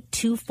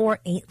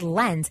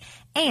 888-248-LENS.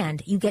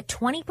 And you get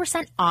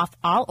 20% off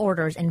all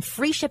orders and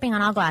free shipping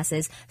on all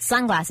glasses,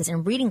 sunglasses,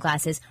 and reading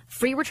glasses,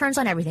 free returns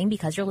on everything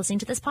because you're listening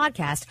to this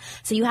podcast.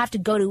 So you have to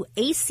go to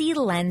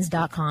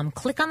aclens.com,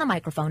 click on the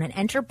microphone, and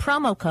enter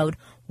promo code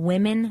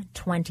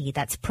WOMEN20.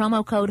 That's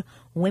promo code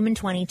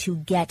WOMEN20 to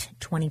get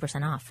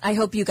 20% off. I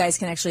hope you guys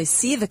can actually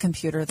see the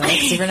computer, though,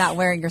 because if you're not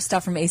wearing your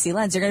stuff from AC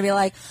Lens, you're going to be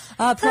like,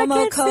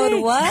 promo code see.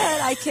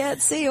 what? I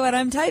can't see what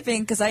I'm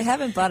typing because I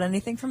haven't bought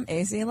anything from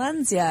AC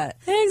Lens yet.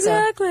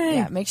 Exactly. So,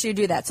 yeah, make sure you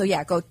do that. So,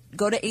 yeah, go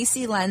to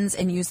AC Lens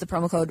and use the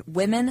promo code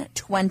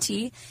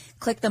WOMEN20.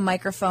 Click the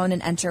microphone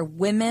and enter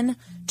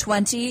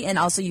WOMEN20. And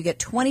also you get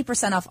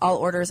 20% off all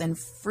orders and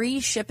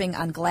free shipping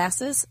on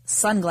glasses,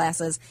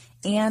 sunglasses,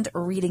 and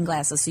reading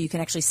glasses, so you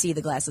can actually see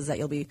the glasses that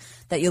you'll be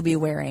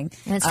wearing.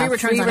 And it's free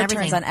returns on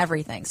everything. on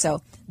everything.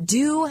 So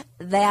do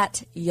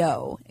that,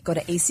 yo. Go to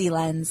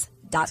aclens.com.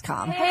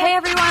 Hey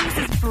everyone, this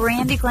is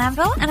Brandy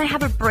Glanville, and I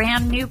have a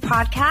brand new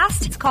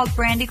podcast. It's called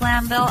Brandy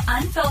Glanville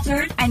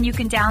Unfiltered, and you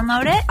can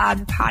download it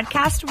on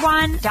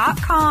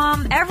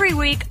podcast1.com. Every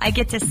week, I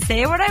get to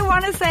say what I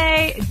want to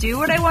say, do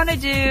what I want to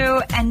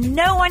do, and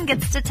no one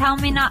gets to tell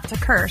me not to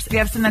curse. We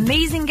have some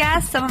amazing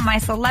guests. Some of my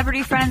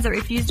celebrity friends that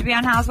refuse to be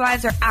on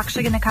Housewives are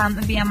actually going to come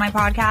and be on my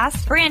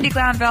podcast. Brandy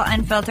Glanville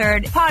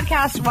Unfiltered,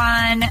 Podcast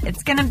One.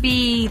 It's going to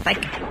be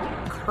like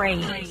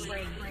crazy.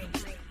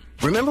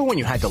 Remember when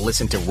you had to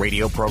listen to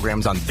radio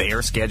programs on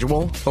their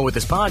schedule? Well, with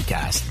this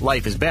podcast,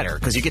 life is better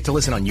because you get to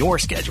listen on your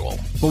schedule.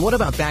 Well, what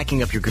about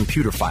backing up your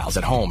computer files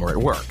at home or at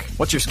work?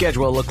 What's your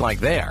schedule look like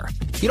there?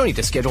 You don't need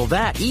to schedule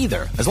that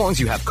either, as long as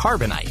you have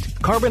Carbonite.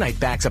 Carbonite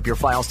backs up your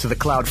files to the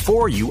cloud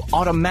for you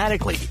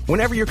automatically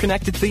whenever you're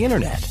connected to the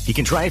internet. You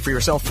can try it for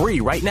yourself free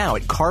right now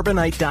at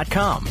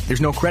Carbonite.com.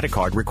 There's no credit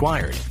card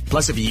required.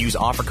 Plus, if you use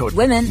offer code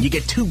WOMEN, you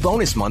get 2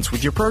 bonus months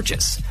with your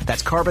purchase.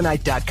 That's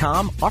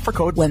Carbonite.com, offer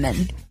code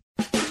WOMEN.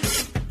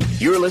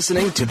 You're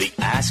listening to the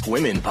Ask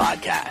Women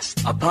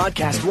podcast, a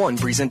Podcast One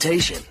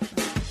presentation.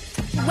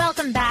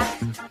 Welcome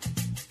back.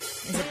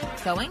 Is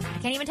it going? I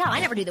can't even tell. I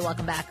never do the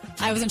welcome back.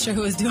 I wasn't sure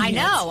who was doing it. I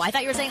know. I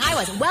thought you were saying I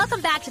was. Welcome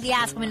back to the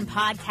Ask Women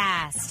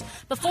podcast.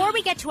 Before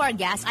we get to our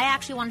guest, I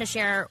actually wanted to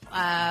share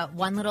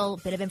one little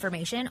bit of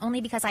information,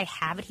 only because I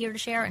have it here to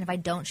share, and if I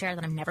don't share it,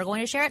 then I'm never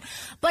going to share it.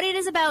 But it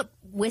is about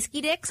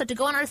whiskey dick. So to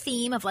go on our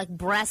theme of like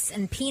breasts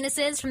and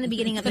penises from the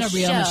beginning of the It's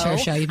been a real mature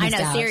show. You've I missed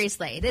know, out.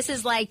 seriously. This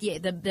is like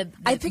the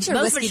I picture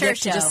most whiskey mature dick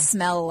to show. just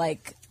smell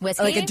like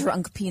Whiskey? like a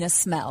drunk penis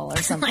smell or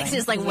something. Like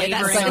just like Yeah,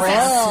 wavering, that's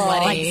around,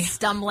 sweaty. like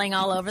stumbling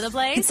all over the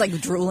place. It's like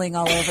drooling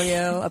all over you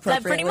But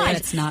appropriately. pretty much.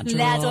 It's not drool.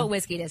 That's what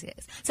whiskey dick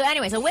is. So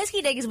anyway, so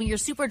whiskey dick is when you're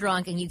super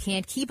drunk and you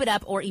can't keep it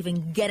up or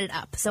even get it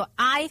up. So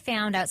I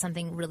found out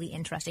something really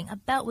interesting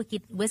about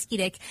whiskey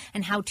dick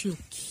and how to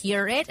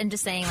cure it. And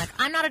just saying, like,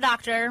 I'm not a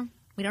doctor.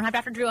 We don't have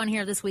Dr. Drew on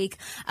here this week.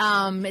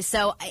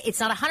 So it's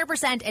not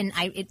 100%, and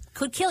it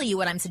could kill you,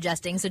 what I'm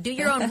suggesting. So do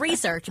your own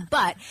research.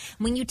 But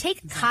when you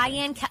take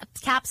cayenne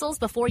capsules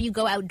before you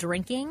go out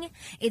drinking,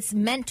 it's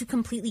meant to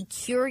completely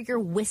cure your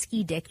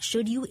whiskey dick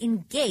should you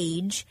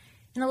engage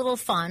in a little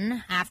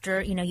fun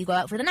after, you go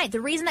out for the night.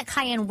 The reason that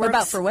cayenne works... What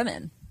about for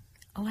women?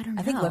 Oh, I don't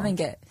know. I think women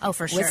get... Oh,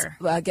 for sure.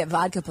 Get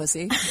vodka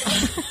pussy.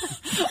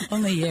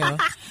 Only you.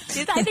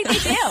 Dude, I think they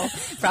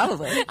do.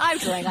 Probably. I'm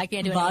doing. I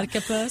can't do it.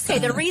 Vodka puss. Okay,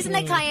 the reason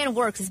that cayenne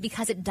works is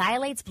because it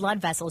dilates blood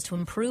vessels to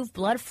improve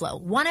blood flow.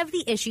 One of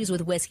the issues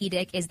with whiskey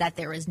dick is that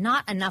there is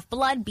not enough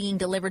blood being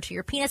delivered to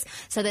your penis,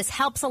 so this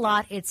helps a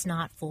lot. It's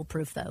not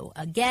foolproof, though.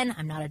 Again,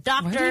 I'm not a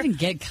doctor. Where do you even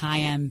get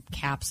cayenne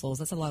capsules?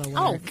 That's a lot of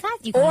work. Oh, that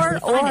you can find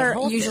at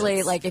Whole usually,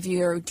 Foods. like if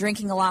you're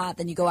drinking a lot,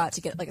 then you go out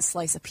to get like a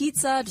slice of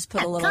pizza. Just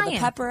put a little of the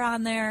cayenne. pepper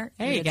on there.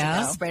 There you Good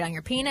to go. Spray it on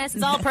your penis.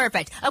 It's all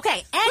perfect.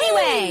 Okay,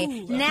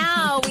 anyway,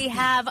 now we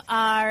have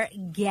our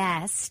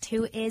guest,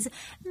 who is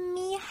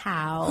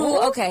Meow.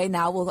 Who, okay,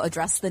 now we'll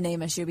address the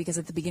name issue because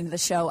at the beginning of the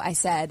show I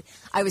said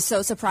I was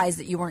so surprised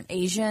that you weren't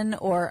Asian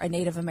or a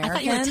Native American. I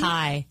thought you were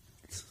Thai.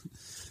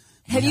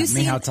 Have you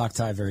seen? Meow talk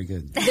Thai very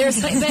good.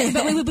 There's,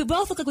 but we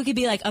both look like we could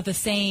be like of the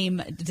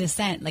same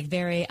descent, like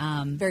very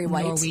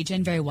white.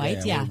 Norwegian, very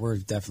white. Yeah, We're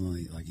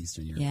definitely like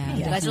Eastern European. Yeah.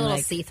 You guys are a little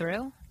Like-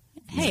 see-through.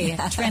 Hey,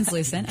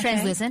 translucent. Okay.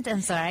 Translucent.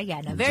 I'm sorry.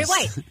 Yeah, no, very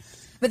white.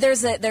 But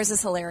there's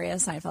this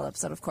hilarious Seinfeld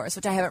episode, of course,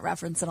 which I haven't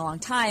referenced in a long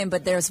time.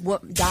 But there's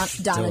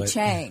Donna it.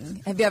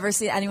 Chang. Have you ever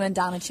seen anyone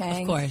Donna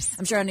Chang? Of course.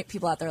 I'm sure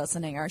people out there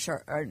listening are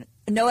sure or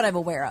know what I'm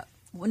aware of.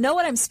 Know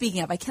what I'm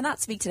speaking of. I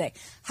cannot speak today.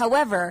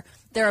 However,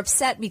 they're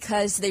upset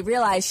because they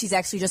realize she's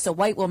actually just a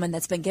white woman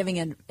that's been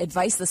giving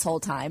advice this whole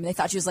time. They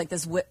thought she was like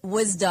this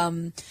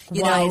wisdom,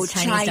 Wise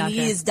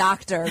Chinese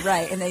doctor,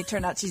 right? And they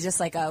turned out she's just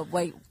like a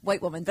white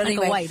woman. But Like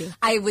a anyway, whitey.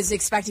 I was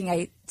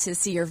expecting to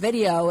see your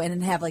video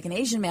and have like an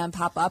Asian man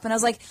pop up, and I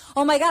was like,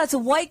 oh my god, it's a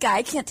white guy.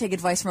 I can't take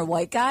advice from a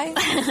white guy.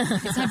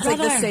 It's like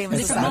the same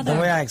as The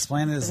way I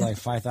explain it is like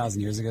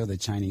 5,000 years ago, the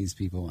Chinese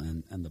people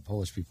and the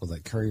Polish people,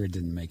 that courier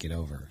didn't make it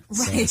over.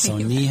 Right. So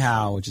ni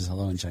hao, which is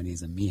hello in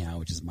Chinese, and mi hao,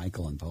 which is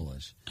Michael in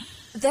Polish.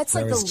 That's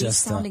like There the was least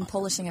just, sounding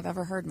Polish thing I've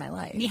ever heard in my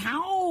life.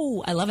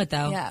 Meow. I love it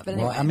though. Yeah, but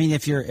anyway. Well, I mean,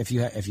 if you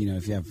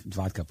have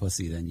vodka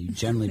pussy, then you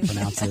generally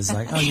pronounce it as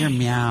like, oh, you're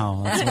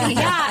meow. That's what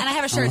Yeah, and I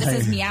have a shirt that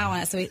says meow on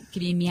it, so it could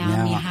be meow,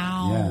 meow.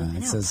 Yeah,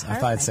 it says. I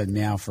thought it said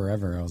meow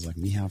forever. I was like,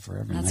 meow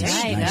forever. That's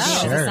nice, right.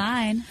 Nice No, shirt.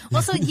 sign.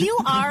 Well, so you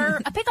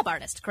are a pickup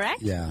artist,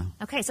 correct? Yeah.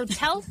 Okay, so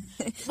tell.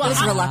 I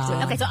was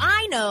reluctant. Okay, so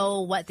I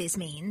know what this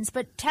means,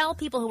 but tell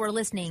people who are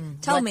listening.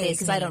 Tell what me, this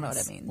because I don't know what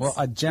means. it means.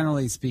 Well,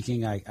 generally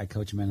speaking, I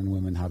coach men and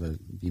women how to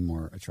be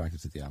more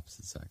attractive to the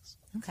opposite sex.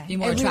 Okay. Be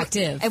more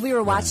attractive. And we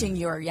were watching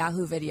your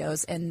Yahoo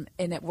videos, and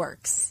it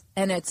works.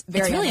 And it's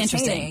very really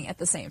entertaining interesting. at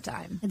the same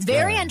time. It's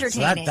very So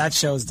entertaining. that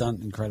show's done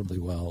incredibly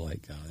well.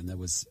 Like, and that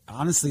was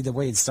honestly the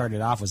way it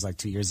started off was like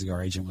 2 years ago.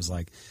 Our agent was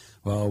like,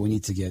 "Well, we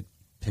need to get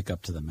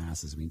pickup to the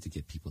masses. We need to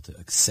get people to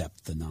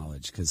accept the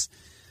knowledge because."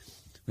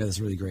 We have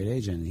this really great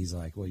agent, and he's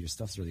like, well, your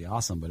stuff's really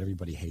awesome, but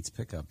everybody hates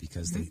pickup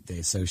because they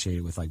associate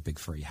it with, like, big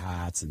furry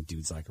hats and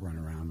dudes, like, running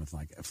around with,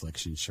 like,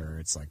 affliction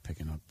shirts, like,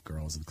 picking up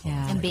girls in clubs.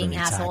 Yeah. And like, being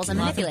really assholes and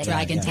attacking. manipulating.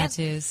 Dragon Yeah.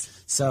 tattoos.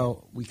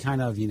 So we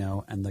kind of,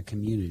 and the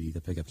community,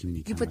 the pickup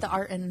community. You kind put the of-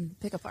 art in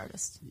pickup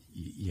artist.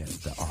 Yeah,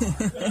 the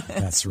R.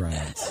 That's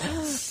right.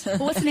 Well,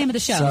 what's the name of the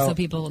show so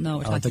people know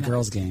what we're talking The about?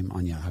 Girls Game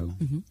on Yahoo.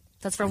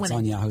 That's for It's women.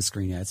 on Yahoo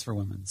Screen. Yeah, it's for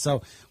women.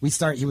 So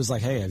he was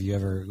like, hey, have you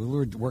ever, we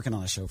were working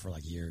on a show for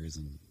like years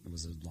and it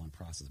was a long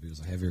process. But he was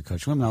like, have you ever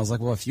coached women? I was like,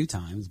 well, a few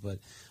times, but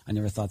I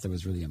never thought there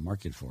was really a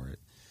market for it.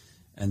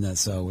 And then,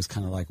 so it was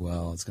kind of like,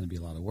 well, it's going to be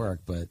a lot of work,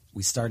 but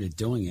we started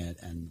doing it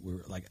and we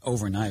were like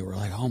overnight, we're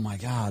like, oh my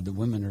God, the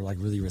women are like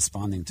really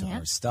responding to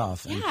our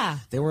stuff. And Yeah.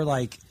 they were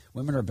like,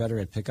 women are better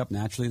at pickup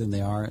naturally than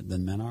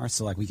men are.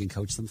 So like we can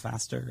coach them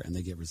faster and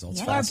they get results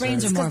Our faster.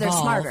 brains are more Because they're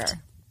evolved.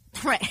 smarter.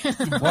 Right.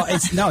 Well,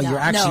 it's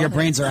your No.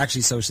 brains are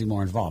actually socially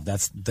more involved.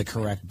 That's the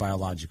correct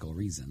biological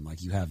reason.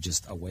 Like you have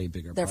just a way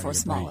bigger. Therefore, part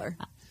of your brain. smaller.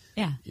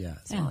 Yeah. Yeah.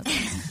 Yeah.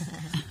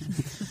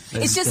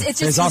 It's just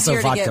there's also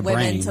easier to vodka get women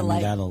brain. to I mean,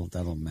 like.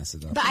 that'll mess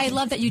it up. But I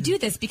love that you do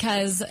this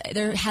because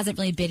there hasn't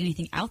really been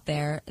anything out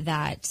there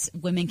that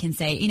women can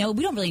say, we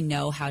don't really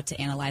know how to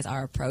analyze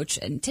our approach.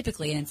 And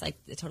typically, it's like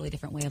a totally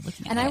different way of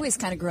looking at it. And I always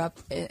kind of grew up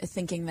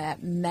thinking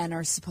that men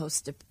are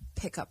supposed to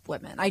pick up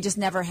women. I just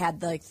never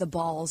had like the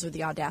balls or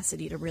the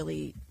audacity to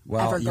really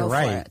Well, ever you're go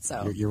right. for it.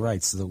 So You're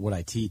right. So what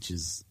I teach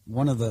is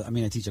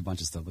I teach a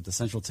bunch of stuff, but the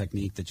central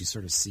technique that you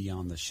sort of see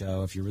on the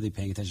show, if you're really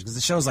paying attention, because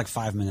the show is like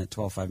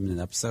 12 5-minute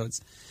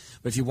episodes.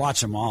 But if you watch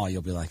them all,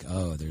 you'll be like,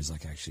 oh, there's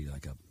like actually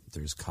like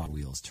there's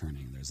cogwheels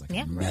turning. There's like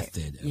a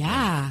method.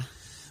 Yeah.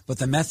 But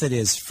the method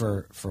is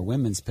for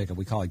women's pickup,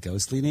 we call it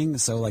ghost leading.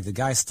 So like the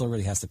guy still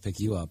really has to pick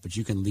you up, but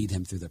you can lead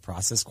him through the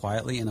process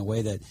quietly in a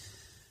way that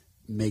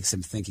makes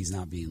him think he's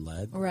not being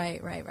led.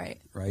 Right.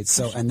 Right.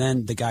 So, and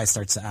then the guy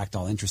starts to act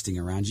all interesting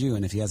around you.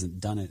 And if he hasn't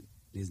done it,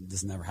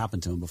 this never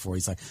happened to him before.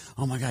 He's like,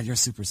 oh my God, you're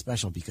super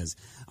special because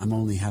I'm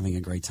only having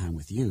a great time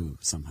with you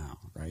somehow.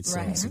 Right. So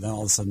then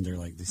all of a sudden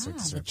they start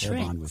to pair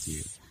bond with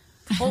you.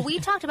 Well, we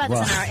talked about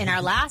this in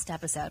our last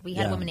episode. We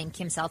had a woman named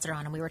Kim Seltzer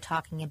on, and we were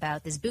talking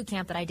about this boot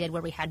camp that I did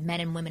where we had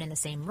men and women in the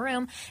same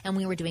room, and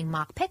we were doing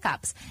mock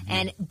pickups.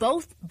 And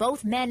both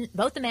the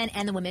men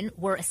and the women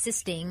were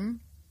assisting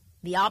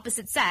the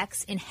opposite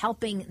sex in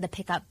helping the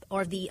pickup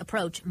or the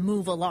approach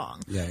move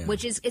along,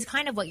 which is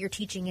kind of what you're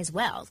teaching as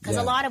well. Because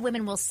a lot of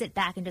women will sit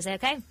back and just say,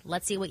 okay,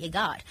 let's see what you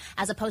got,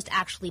 as opposed to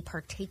actually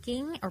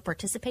partaking or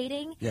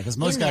participating. Yeah, because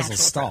most guys will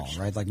stall, approach.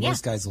 right? Like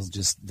most guys will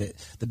just,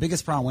 the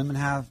biggest problem women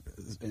have,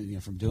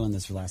 from doing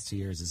this for the last 2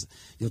 years, is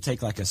you'll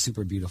take like a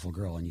super beautiful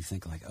girl and you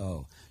think like,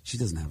 oh, she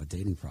doesn't have a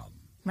dating problem.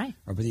 Right.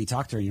 Or but you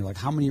talk to her and you're like,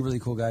 how many really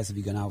cool guys have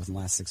you gone out with in the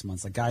last 6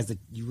 months? Like guys that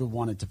you really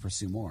wanted to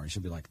pursue more.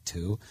 She'll be like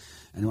 2.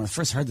 And when I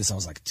first heard this, I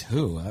was like,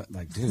 2?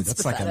 Like, dude,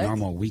 that's like a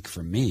normal week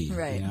for me.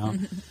 Right. You know?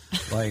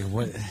 Like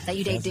what? That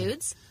you date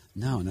dudes?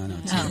 No.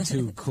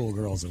 Two cool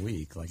girls a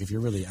week. Like if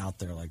you're really out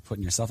there, like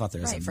putting yourself out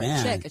there as a for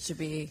man. a chick,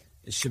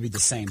 it should be the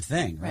same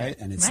thing, right?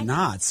 And it's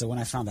not. So when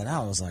I found that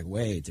out, I was like,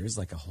 wait, there's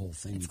like a whole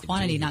thing. It's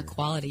quantity, not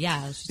quality.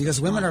 Yeah. Because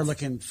women are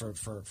looking for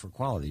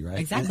quality, right?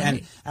 Exactly.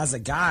 And as a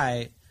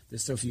guy,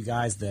 there's so few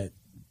guys that,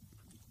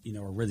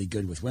 are really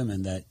good with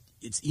women that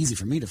it's easy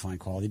for me to find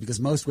quality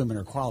because most women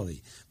are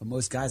quality, but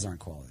most guys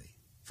aren't quality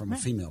from a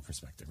female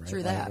perspective, right?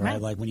 True that.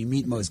 Right? Like when you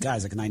meet most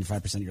guys, like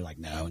 95%, you're like,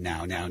 no.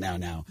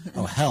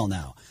 Oh, hell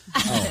no.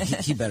 Oh,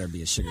 he better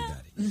be a sugar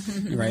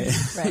daddy, right?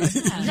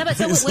 No, but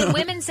so when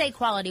women say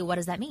quality, what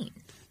does that mean?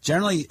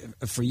 Generally,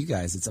 for you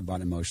guys, it's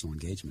about emotional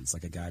engagement. It's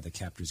like a guy that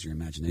captures your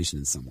imagination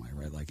in some way,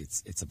 right? Like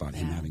it's about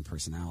him having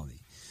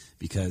personality,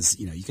 because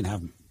you can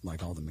have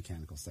like all the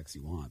mechanical sex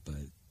you want, but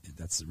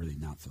that's really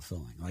not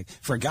fulfilling. Like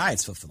for a guy,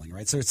 it's fulfilling,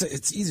 right? So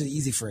it's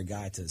easy for a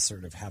guy to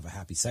sort of have a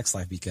happy sex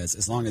life because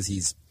as long as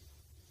he's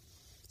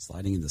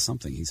sliding into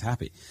something, he's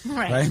happy,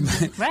 right?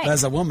 But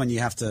as a woman, you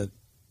have to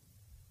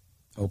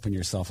open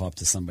yourself up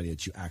to somebody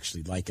that you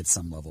actually like at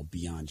some level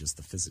beyond just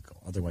the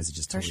physical. Otherwise, it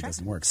just totally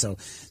doesn't work. So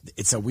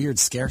it's a weird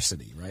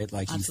scarcity, right?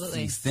 Like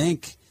you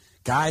think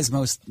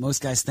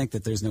most guys think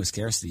that there's no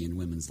scarcity in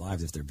women's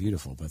lives if they're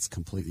beautiful, but it's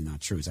completely not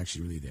true. It's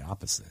actually really the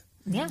opposite.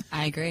 Yeah,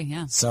 I agree.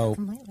 Yeah. So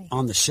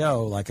on the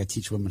show, like I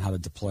teach women how to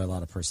deploy a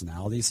lot of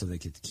personality so they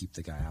could keep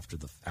the guy after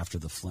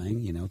the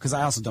fling, because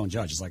I also don't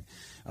judge. It's like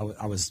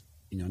I was,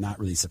 not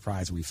really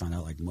surprised when we found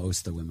out like most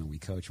of the women we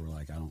coach were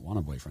like, I don't want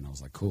a boyfriend. I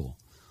was like, cool.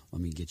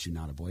 Let me get you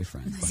not a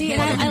boyfriend. See,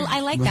 and I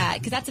like that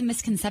because that's a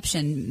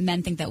misconception.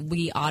 Men think that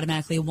we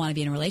automatically want to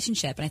be in a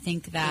relationship, and I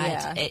think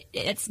that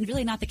it's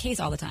really not the case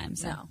all the time.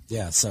 So. No.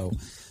 Yeah, so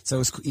it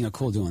was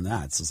cool doing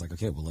that. So it's like,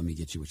 okay, well, let me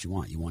get you what you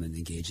want. You want an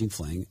engaging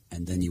fling,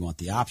 and then you want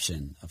the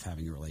option of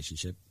having a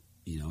relationship.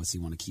 So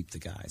you want to keep the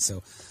guy.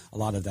 So a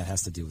lot of that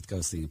has to do with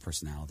ghosting and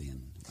personality,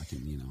 and I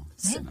can,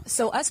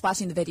 So us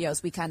watching the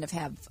videos, we kind of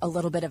have a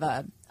little bit of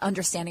a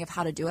understanding of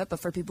how to do it. But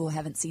for people who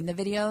haven't seen the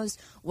videos,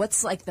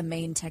 what's like the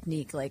main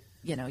technique, like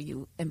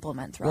you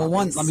implement throughout?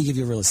 Well, let me give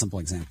you a really simple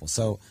example.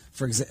 So,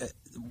 for example,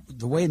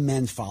 the way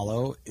men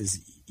follow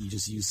is you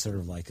just use sort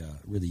of like a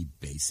really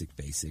basic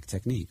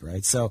technique,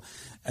 right? So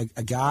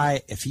a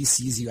guy, if he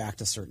sees you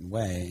act a certain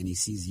way and he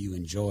sees you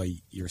enjoy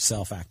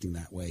yourself acting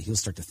that way, he'll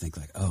start to think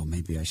like, oh,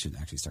 maybe I should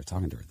actually start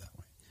talking to her that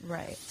way.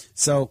 Right.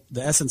 So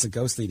the essence of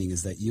ghost leading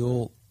is that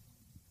you'll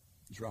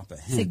drop a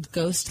hint. It's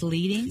ghost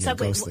leading? So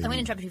wait, I'm going to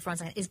interrupt you for 1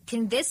 second.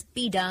 Can this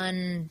be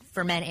done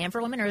for men and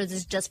for women, or is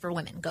this just for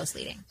women, ghost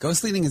leading?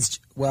 Ghost leading is,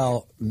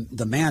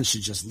 the man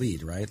should just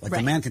lead, right? Like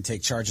the man can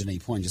take charge at any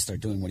point and just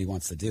start doing what he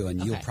wants to do,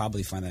 and you'll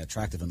probably find that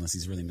attractive unless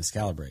he's really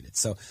miscalibrated.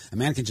 So a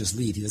man can just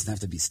lead. He doesn't have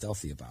to be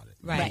stealthy about it.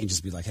 Right. He can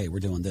just be like, hey, we're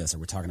doing this, or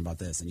we're talking about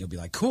this, and you'll be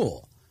like,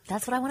 cool.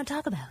 That's what I want to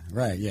talk about.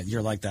 Right, yeah.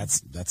 You're like,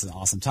 that's an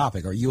awesome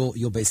topic. Or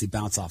you'll basically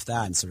bounce off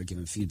that and sort of give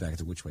him feedback as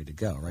to which way to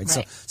go, right?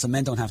 So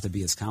men don't have to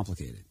be as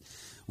complicated.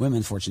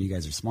 Women, fortunately, you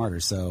guys are smarter,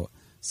 so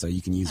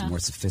you can use more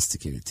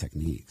sophisticated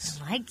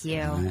techniques. I like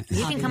you. Right?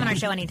 You can come on our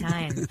show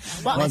anytime.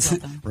 Well, it's a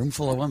room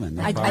full of women.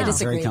 No I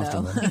disagree, very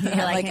comfortable. though.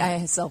 You're like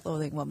a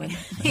self-loathing woman.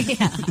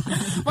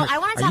 Well, I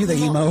want to talk. Are you the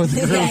emo of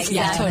the group?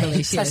 Yeah,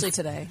 totally. Especially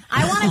today.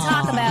 I want to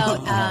talk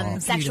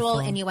about sexual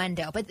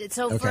innuendo. But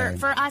so Okay.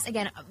 for us,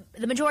 again,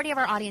 the majority of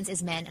our audience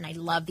is men, and I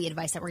love the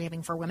advice that we're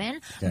giving for women.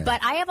 Okay.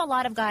 But I have a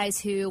lot of guys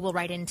who will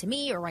write into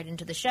me or write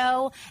into the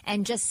show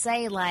and just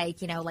say like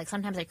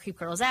sometimes I creep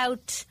girls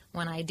out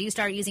when I do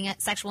start using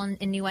it, sexual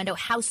innuendo,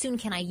 how soon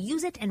can I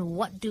use it, and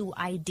what do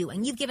I do?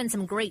 And you've given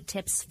some great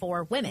tips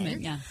for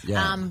women.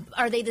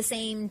 Are they the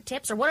same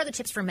tips, or what are the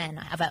tips for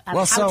men about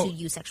how to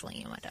use sexual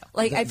innuendo?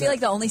 Like, I feel like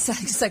the only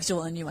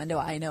sexual innuendo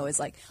I know is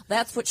like,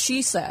 that's what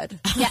she said.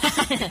 Yeah.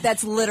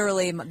 That's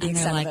literally the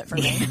extent of it for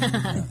me.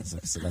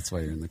 So that's why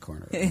you're in the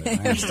corner.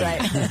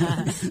 Right.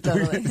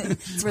 Totally.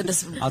 It's where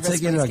this I'll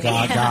take you to a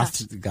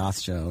goth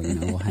show.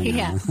 We'll hang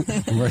out.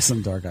 Wear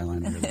some dark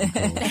eyeliner.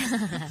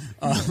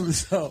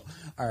 So,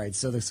 all right.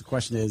 So the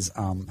question is,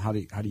 how do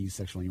you use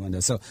sexual innuendo?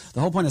 So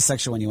the whole point of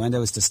sexual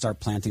innuendo is to start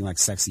planting like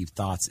sexy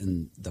thoughts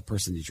in the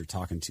person that you're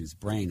talking to's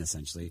brain,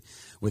 essentially,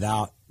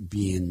 without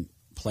being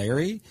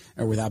playery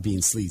or without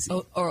being sleazy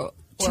or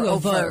too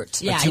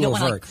overt. Yeah, you don't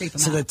want to like creep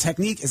them out. So the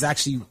technique is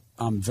actually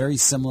very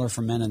similar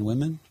for men and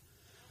women.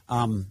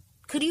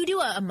 Could you do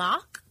a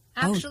mock?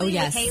 Actually,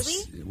 yes.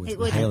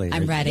 With Haley,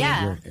 I'm ready.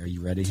 Yeah. Are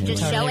you ready, Haley?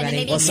 Just show it, and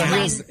maybe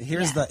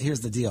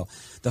here's the deal.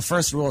 The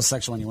first rule of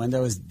sexual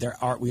innuendo is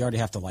we already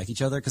have to like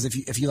each other, because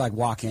if you like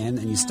walk in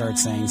and you start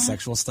saying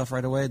sexual stuff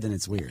right away, then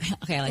it's weird.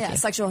 Okay, I like you.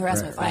 Sexual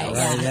harassment. Right.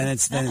 Then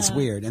it's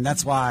weird, and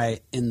that's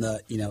why in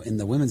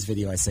the women's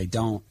video I say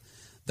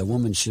the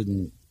woman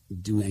shouldn't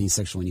do any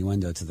sexual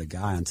innuendo to the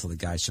guy until the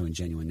guy's showing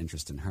genuine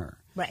interest in her.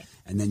 Right.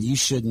 And then you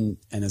shouldn't,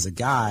 and as a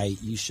guy,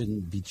 you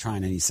shouldn't be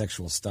trying any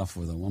sexual stuff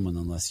with a woman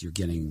unless you're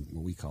getting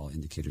what we call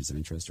indicators of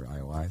interest, or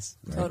IOIs.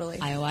 Right? Totally.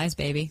 IOIs,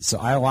 baby. So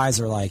IOIs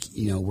are like,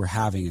 we're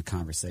having a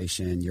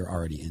conversation, you're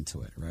already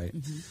into it, right?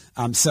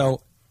 Mm-hmm.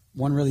 So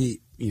one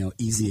really,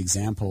 easy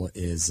example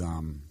is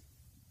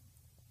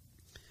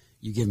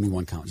you give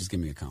me just give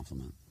me a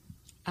compliment.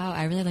 Oh,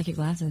 I really like your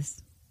glasses.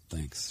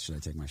 Thanks. Should I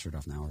take my shirt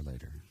off now or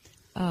later?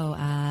 Oh,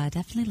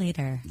 definitely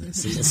later.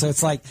 So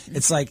it's like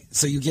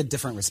so you get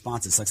different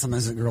responses. Like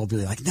sometimes a girl will be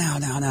like,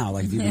 now.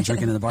 Like if you've been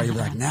drinking in the bar, you'll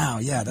be like, now,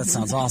 yeah, that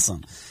sounds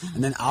awesome.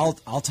 And then I'll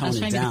tone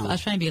it down. I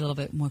was trying to be a little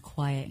bit more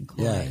quiet and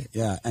coy.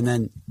 Yeah. And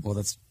then,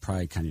 that's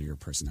probably kind of your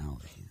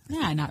personality.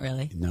 Yeah, not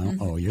really. No?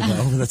 Oh, you're the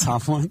over the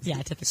top one? Yeah,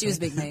 typically. She was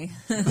Big Me.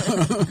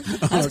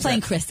 I was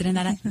playing Kristen in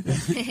that.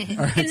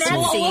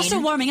 Right, we're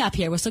still warming up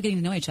here. We're still getting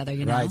to know each other,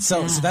 Right.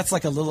 So that's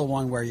like a little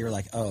one where you're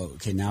like, oh,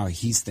 okay, now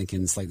he's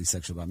thinking slightly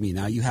sexual about me.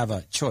 Now you have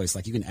a choice.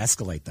 Like you can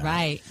escalate that.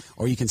 Right.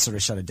 Or you can sort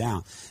of shut it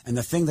down. And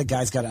the thing that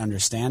guys got to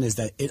understand is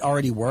that it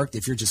already worked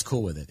if you're just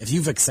cool with it. If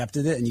you've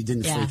accepted it and you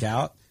didn't freak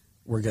out,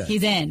 we're good.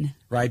 He's in.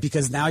 Right?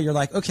 Because now you're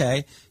like,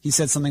 okay, he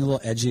said something a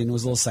little edgy and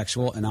was a little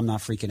sexual and I'm not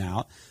freaking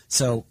out.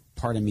 So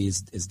part of me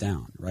is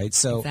down, right?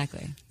 So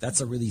exactly. That's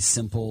a really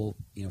simple,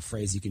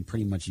 phrase you can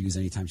pretty much use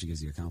anytime she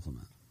gives you a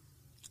compliment.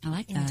 I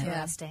like that.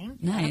 Interesting.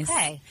 Nice.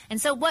 Okay. And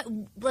so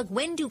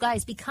when do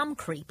guys become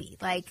creepy?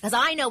 Like, because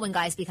I know when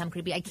guys become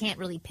creepy, I can't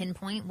really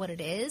pinpoint what it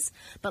is.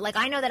 But like,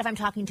 I know that if I'm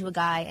talking to a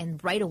guy and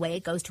right away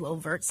it goes to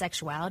overt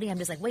sexuality, I'm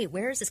just like, wait,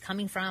 where is this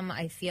coming from?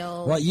 I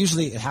feel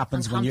usually it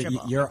happens when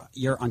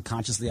you're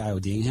unconsciously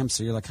IODing him.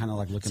 So you're like kind of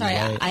like looking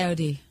away.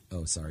 IOD.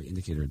 Oh, sorry.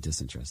 Indicator of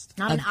disinterest.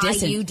 Not an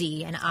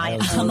IUD, an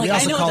IOD. We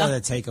also call it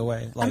a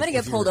takeaway. Like, I'm going to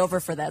get pulled over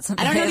for that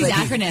sometime. I don't know these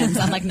acronyms.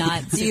 I'm like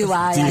not.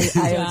 DUI,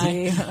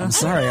 IOD. I'm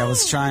sorry. I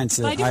was trying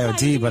to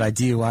IOD, but I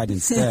DUI'd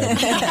instead.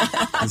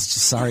 It's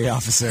just sorry,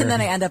 officer. And then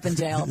I end up in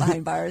jail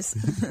behind bars.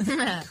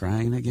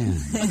 Crying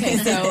again. Okay,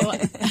 so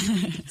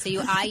you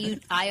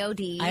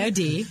IOD.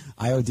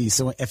 IOD.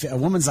 So if a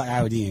woman's like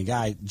IODing a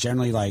guy,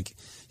 generally like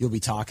you'll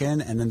be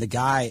talking, and then the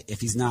guy, if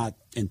he's not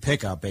in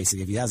pickup,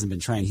 basically, if he hasn't been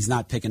trained, he's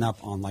not picking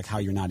up on like how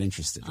you're not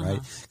interested, right?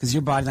 Because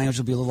your body language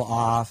will be a little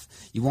off.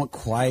 You won't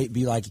quite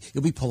be like,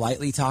 you'll be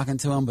politely talking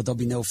to him, but there'll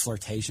be no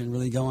flirtation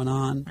really going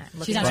on.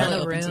 She's not trying to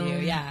open to you,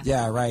 yeah.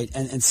 Yeah, right.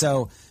 And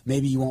so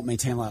maybe you won't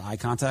maintain a lot of eye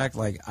contact.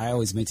 Like I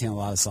always maintain a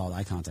lot of solid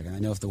eye contact, and I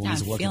know if the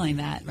woman's looking. I'm feeling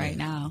that right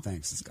now.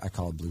 Thanks. I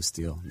call it blue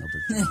steel. No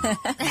big deal.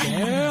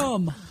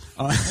 Damn.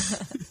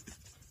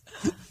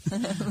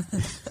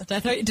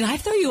 Did I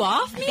throw you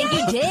off? I think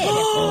you did.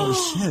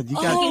 Oh shit!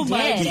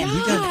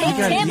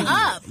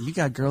 You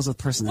got girls with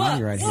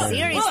personality right here.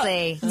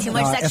 Seriously, too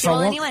much sexual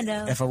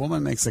innuendo. If a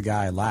woman makes a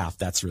guy laugh,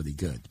 that's really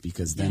good,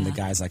 because then the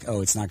guy's like,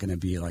 oh, it's not going to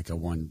be like a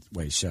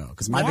one-way show.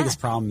 Because my biggest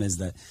problem is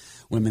that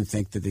women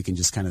think that they can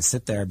just kind of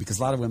sit there, because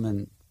a lot of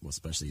women. Well,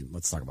 especially,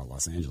 let's talk about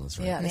Los Angeles,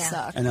 right? Yeah, they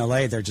suck. In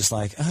LA, they're just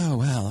like, oh,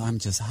 well, I'm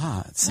just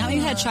hot. So. Now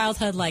you had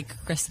childhood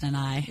like Kristen and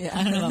I. Yeah.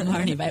 I don't know about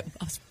Marnie, but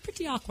I was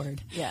pretty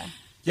awkward. Yeah.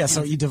 Yeah,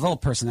 so you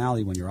develop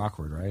personality when you're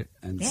awkward, right?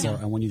 And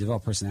and when you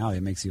develop personality,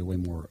 it makes you way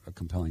more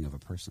compelling of a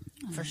person.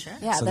 For sure.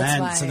 Yeah, so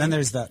then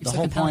there's the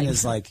whole point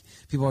is like,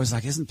 people always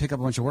like, isn't pickup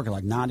a bunch of work?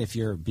 Like, not if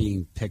you're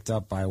being picked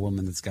up by a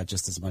woman that's got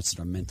just as much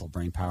sort of mental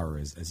brain power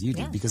as you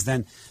do. Because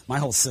then my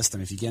whole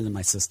system, if you get into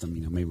my system,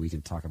 maybe we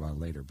can talk about it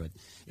later, but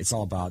it's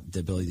all about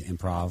the ability to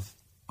improv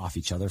off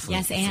each other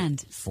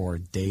for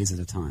days at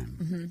a time.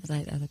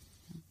 Mm-hmm.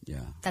 Yeah.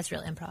 That's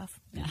real improv.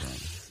 Yeah.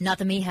 Not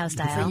the Meehow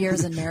style. For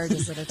years and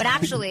marriages at a time. But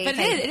actually. But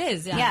it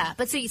is, yeah. Yeah.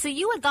 But so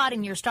you had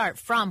gotten your start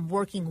from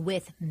working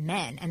with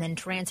men and then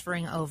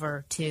transferring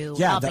over to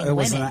helping women. It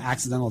was an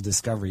accidental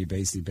discovery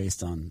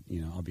based on,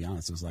 I'll be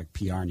honest, it was like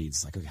PR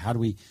needs. Like, okay, how do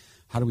we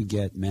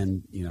get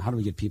men, how do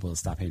we get people to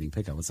stop hating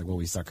pickup? It's like, well,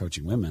 we start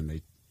coaching women.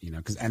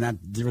 and that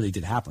really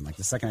did happen. Like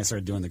the second I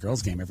started doing the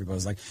girls' game, everybody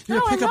was like, "You're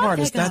a pickup I love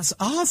artist. pickup." That's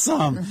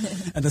awesome."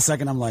 And the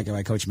second I'm like,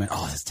 my coach meant,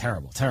 "Oh, that's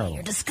terrible.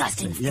 You're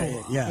disgusting."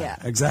 Yeah,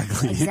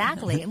 exactly.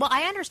 Exactly. Well,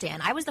 I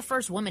understand. I was the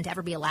first woman to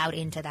ever be allowed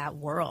into that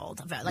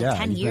world, like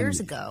 10 years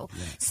ago.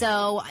 Yeah.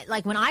 So,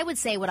 like when I would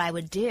say what I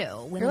would do,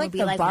 women You're like would be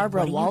the like,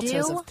 Barbara "What do Walters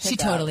you do?" of She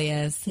totally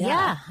is.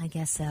 Yeah, I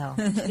guess so. I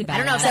don't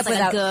know if that's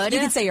like a good you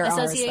can say you're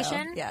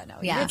association. Ours, yeah, no,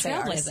 yeah. you can say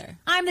ours. Trailblazer.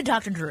 I'm the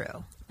Dr. Drew.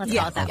 Let's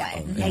call it that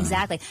way. Yeah.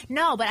 Exactly.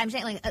 No, but I'm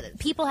saying like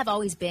people have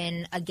always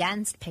been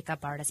against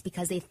pickup artists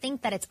because they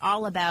think that it's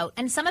all about,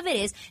 and some of it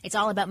is, it's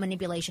all about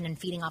manipulation and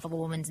feeding off of a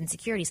woman's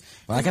insecurities.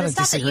 Well, I gotta the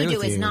stuff that disagree you do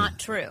with is you. not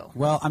true.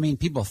 Well, I mean,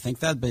 people think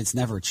that, but it's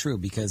never true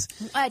because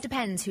It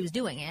depends who's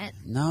doing it.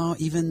 no,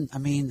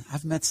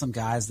 I've met some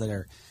guys that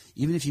are,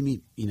 even if you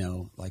meet,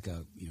 like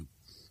a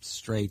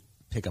straight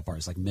pickup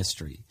artist like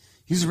Mystery.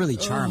 He's really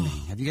charming.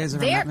 Have you guys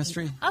ever met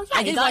Mystery? Oh yeah,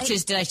 I did watch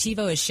did I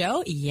TiVo his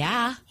show?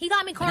 Yeah. He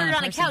got me cornered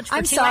on a couch for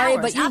I'm 2 sorry,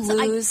 hours. but you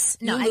lose.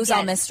 No, you I lose get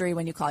all it. mystery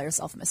when you call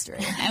yourself Mystery.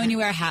 And when you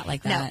wear a hat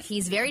like No, that.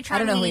 he's very I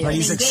charming. don't know who he But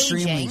is. he's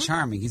extremely engaging.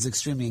 charming. He's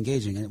extremely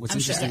engaging. And what's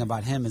interesting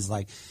about him is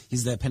like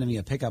he's the epitome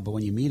of pickup. But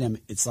when you meet him,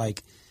 it's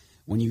like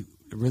when you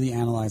really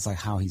analyze like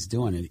how he's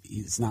doing it,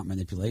 it's not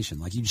manipulation.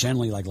 Like you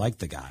generally like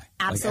the guy.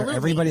 Absolutely. Like,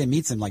 everybody that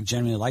meets him like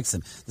generally likes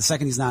him. The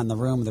second he's not in the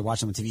room, they're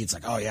watching him on TV. It's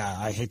like, oh yeah,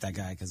 I hate that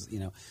guy because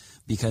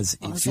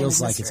it his feels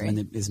name like is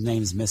Mystery. his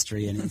name is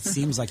Mystery, and it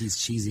seems like he's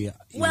cheesy.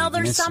 Well,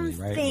 there's some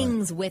initially, right?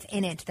 things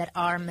within it that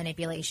are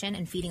manipulation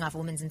and feeding off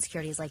women's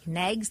insecurities, like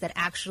negs that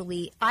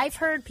actually, I've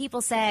heard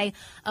people say,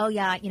 oh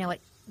yeah, you know what,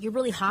 you're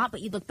really hot,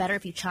 but you'd look better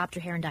if you chopped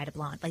your hair and dyed it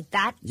blonde. Like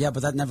that. Yeah,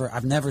 but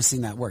I've never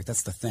seen that work.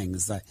 That's the thing,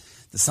 is that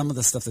some of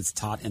the stuff that's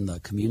taught in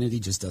the community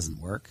just doesn't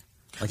work.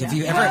 Like, have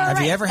you ever That's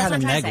had a what I'm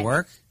trying to neg say.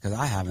 work? Because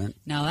I haven't.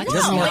 No, it that's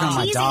doesn't no, work like on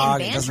my teasing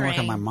dog. and It doesn't work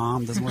on my bantering.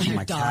 mom. It doesn't work on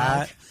my Dog.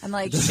 cat. I'm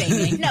like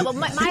shaming. No, but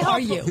my Are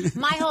you?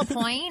 whole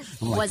point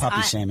I'm like was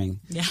puppy shaming.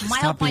 Yeah. My Stop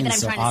whole point being that I'm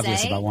so trying to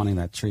obvious say about wanting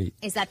that treat.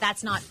 is that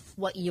that's not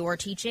what you're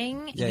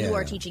teaching. Yeah, you yeah,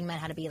 are yeah. teaching men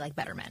how to be like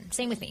better men.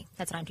 Same with me.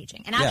 That's what I'm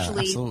teaching. And Yeah,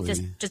 actually,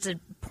 absolutely. just to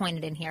point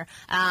it in here,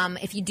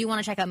 if you do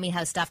want to check out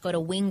Mihaw's stuff, go to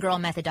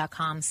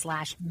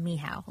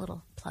winggirlmethod.com/Mihao. A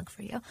little plug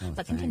for you. Oh,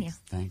 But continue.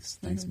 Thanks,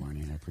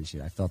 Marnie. I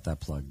appreciate it. I felt that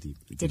plug deep.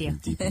 Did you?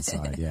 Deep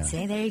inside, yeah.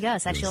 See, there you go.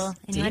 Sexual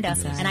innuendo.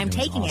 inside. And I'm It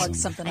was taking awesome. it.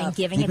 Something I'm up.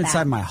 giving Deep it back.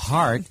 inside my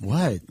heart.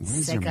 What?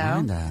 Where's your Sicko.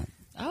 mind at?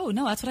 Oh,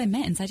 no, that's what I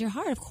meant. Inside your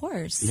heart, of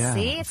course. Yeah.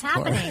 See, it's of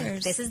course. happening.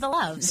 This is the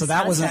love. So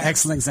that was an That's it.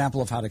 excellent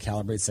example of how to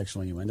calibrate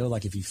sexual innuendo.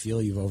 Like if you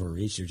feel you've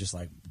overreached, you're just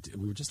like,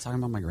 we were just talking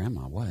about my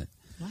grandma. What?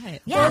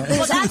 What? Yeah,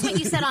 well, that's what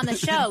you said on the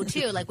show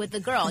too. Like with the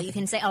girl, you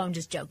can say, "Oh, I'm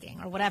just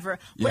joking," or whatever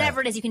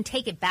it is. You can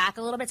take it back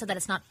a little bit so that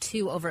it's not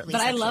too overtly.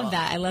 But sexual. I love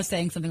that. I love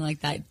saying something like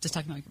that. Just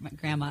talking about my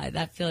grandma.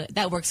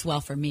 That works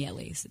well for me, at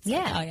least. It's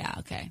like, Yeah. oh, yeah,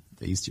 okay.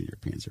 The Eastern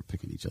Europeans are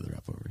picking each other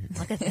up over here.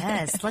 Look at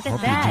this. Look at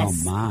Hope you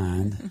this. don't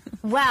mind.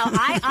 Well,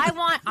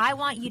 I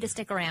want you to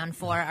stick around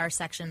for our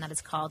section that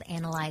is called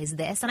Analyze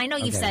This. And I know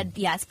you've Okay. said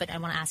yes, but I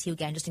want to ask you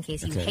again just in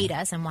case you Okay. hate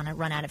us and want to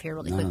run out of here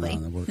really No, quickly.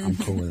 I'm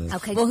cool with it.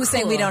 Okay. Well, who's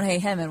saying we cool. don't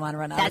hate him and want to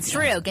run out? That's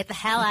of here? true. Get the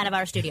hell out of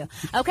our studio.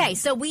 Okay,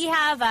 so we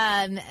have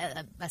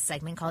a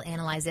segment called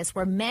Analyze This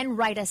where men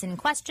write us in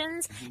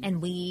questions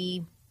and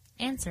we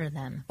answer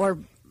them. Or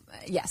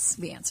yes,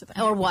 we answer them.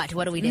 Or what?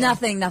 What do we do?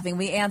 Nothing.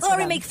 We answer Or them.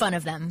 we make fun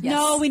of them. Yes.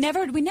 No, we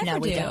never No, do.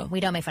 we don't. We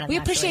don't make fun of We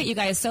them, appreciate actually. you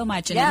guys so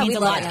much, and Yeah, it means we a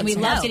love lot. it. And we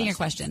No. love getting your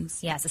questions.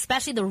 Yes,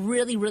 especially the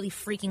really, really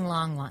freaking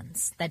long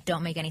ones that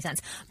don't make any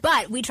sense.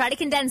 But we try to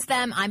condense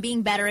them. I'm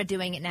being better at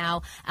doing it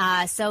now.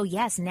 So,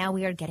 yes, now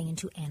we are getting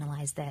into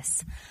Analyze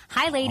This.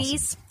 Hi,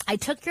 ladies. Awesome. I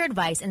took your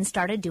advice and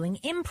started doing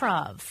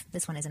improv.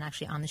 This one isn't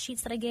actually on the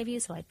sheets that I gave you,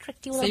 so I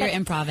tricked you a So little you're bit.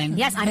 improving.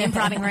 Yes, I'm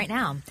improving right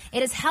now.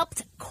 It has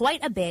helped quite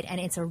a bit, and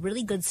it's a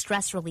really good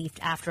stress relief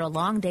after a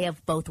long day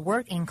of both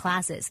work and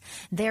classes.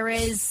 There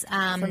is...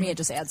 For me, it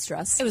just adds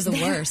stress. It was the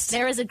worst.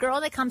 There is a girl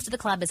that comes to the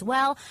club as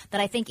well that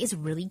I think is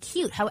really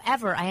cute.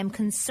 However, I am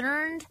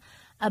concerned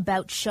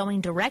about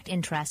showing direct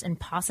interest and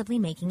possibly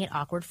making it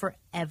awkward for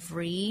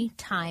every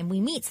time we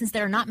meet, since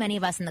there are not many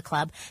of us in the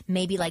club,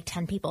 maybe like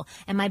 10 people.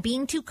 Am I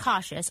being too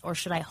cautious, or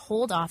should I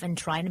hold off and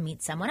try to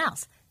meet someone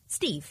else?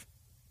 Steve.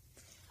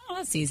 Oh,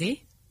 that's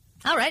easy.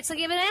 All right, so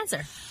give it an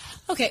answer.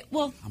 Okay,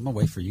 well, I'm going to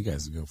wait for you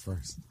guys to go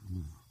first.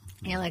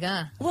 You're like,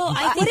 well,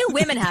 I what think do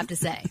women have to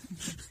say?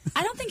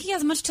 I don't think he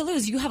has much to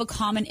lose. You have a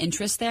common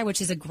interest there,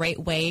 which is a great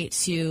way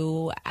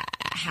to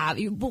have.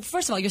 Well,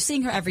 first of all, you're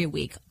seeing her every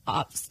week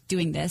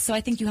doing this, so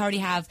I think you already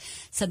have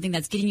something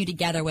that's getting you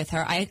together with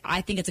her.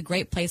 I think it's a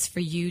great place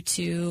for you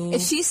to.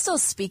 If she's still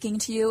speaking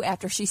to you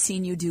after she's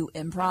seen you do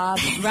improv,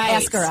 right.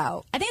 ask her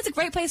out. I think it's a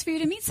great place for you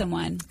to meet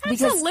someone.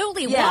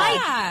 Absolutely. Yeah.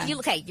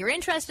 Why? You're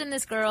interested in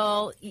this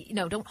girl.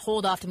 Don't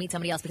hold off to meet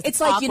somebody else because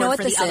It's like, awkward you know what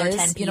for this the other is?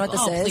 10 people. You know what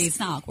this is? Please, it's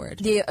not awkward.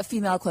 The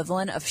female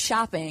equivalent of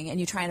shopping, and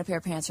you try on a pair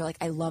of pants. You're like,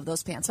 I love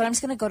those pants, but I'm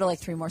just going to go to like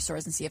 3 more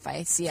stores and see if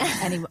I see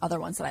any other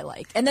ones that I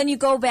like. And then you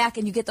go back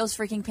and you get those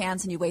freaking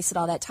pants, and you wasted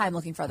all that time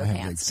looking for for the I have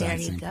the pants. exact There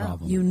you same go.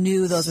 problem. You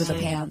knew those were the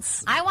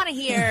pants. I want to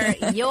hear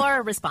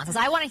your responses.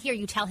 I want to hear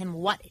you tell him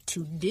what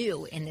to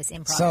do in this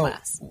improv So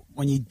class.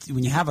 when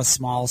you have a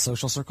small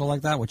social circle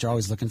like that, what you're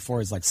always looking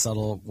for is like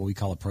subtle, what we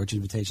call approach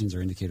invitations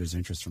or indicators of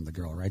interest from the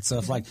girl, right? So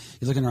if like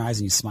you look in her eyes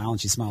and you smile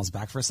and she smiles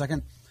back for a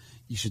second,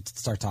 you should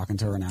start talking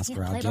to her and ask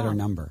her out, get her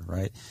number,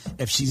 right?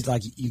 If she's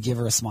like, you give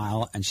her a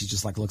smile and she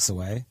just like looks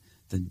away,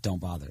 then don't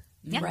bother.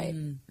 Yeah. Right.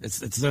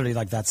 It's literally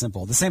like that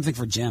simple. The same thing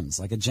for gyms.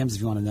 Like at gyms,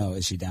 if you want to know,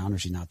 is she down or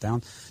is she not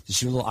down? Just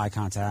shoot a little eye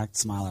contact,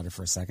 smile at her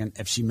for a second.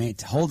 If she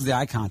holds the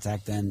eye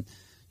contact, then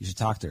you should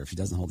talk to her. If she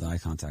doesn't hold the eye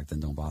contact, then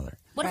don't bother.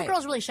 What if a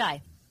girl's really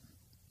shy?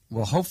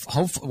 Well,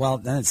 well,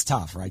 then it's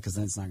tough, right? Because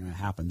then it's not going to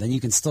happen. Then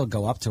you can still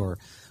go up to her.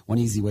 One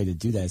easy way to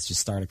do that is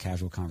just start a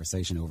casual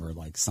conversation over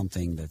like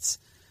something that's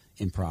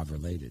improv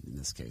related in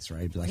this case,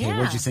 right? Be like, hey,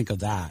 what'd you think of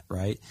that,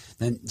 right?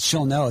 Then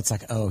she'll know it's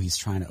like, oh, he's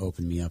trying to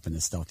open me up in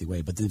a stealthy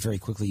way. But then very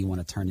quickly you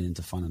want to turn it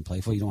into fun and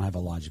playful. You don't have a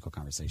logical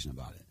conversation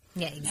about it.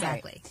 Yeah,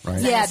 exactly.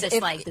 Right. Yeah, it's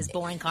just like this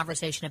boring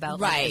conversation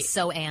about like, Right. the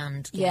so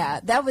and.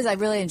 Yeah, that was, I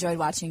really enjoyed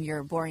watching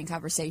your boring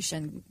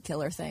conversation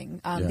killer thing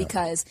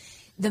because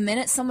the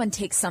minute someone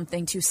takes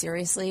something too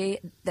seriously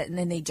and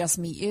then they just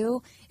meet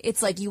you,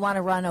 it's like you want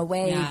to run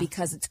away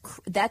because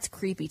that's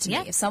creepy to me.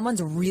 If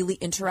someone's really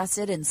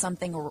interested in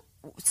something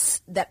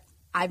that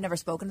I've never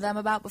spoken to them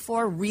about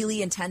before,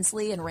 really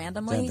intensely and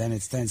randomly. Then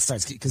it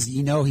starts because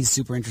you know he's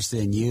super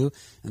interested in you,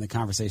 and the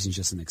conversation's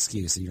just an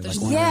excuse, and you're like,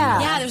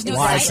 wondering, there's no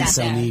why is he side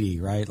so there. needy,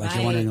 right? Like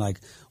you're wondering, like,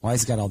 why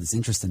has he got all this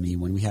interest in me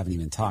when we haven't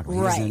even talked? Like,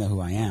 he doesn't know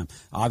who I am.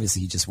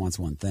 Obviously, he just wants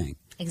one thing.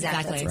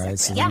 Exactly. Right?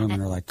 So Yeah. women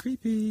are like,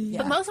 creepy.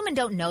 But most women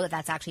don't know that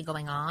that's actually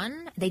going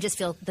on. They just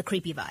feel the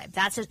creepy vibe.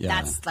 That's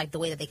like the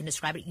way that they can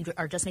describe it. You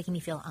are just making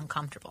me feel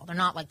uncomfortable. They're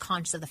not like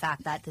conscious of the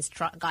fact that this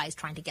guy is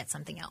trying to get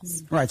something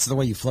else. Right. So the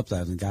way you flip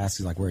that, and the guy asks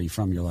you like, "Where are you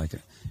from?" You're like,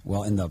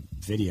 "Well, in the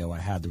video I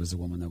had, there was a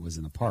woman that was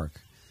in a park."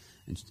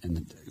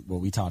 And what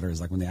we taught her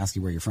is like when they ask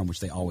you where you're from, which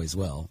they always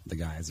will, the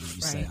guys,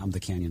 you say, I'm the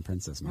Canyon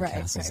Princess. My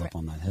castle's up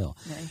on that hill.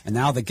 Right. And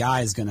now the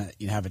guy is going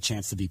to have a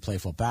chance to be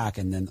playful back,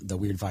 and then the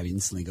weird vibe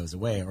instantly goes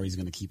away, or he's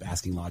going to keep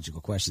asking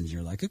logical questions.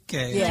 You're like,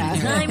 okay.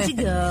 Time to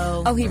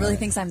go. Oh, he really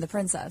thinks I'm the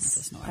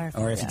princess.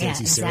 Or if he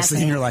takes you seriously,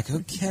 and you're like,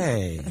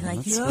 okay.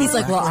 He's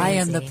like, well, I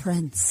am the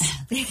prince.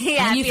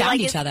 And you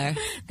found each other.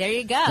 There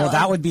you go. Well,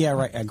 that would be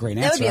a great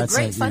answer. That would be a I'd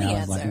great, say, funny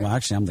answer. Like, well,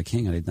 actually, I'm the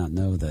king. I did not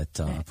know that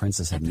a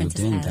princess had moved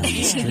in down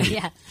the street.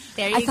 Yeah.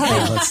 There you go.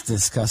 Okay, let's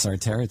discuss our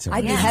territory.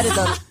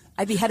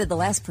 I beheaded the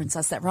last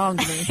princess that wronged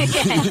me.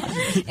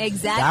 Exactly.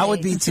 That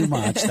would be too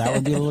much. That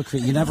would be a little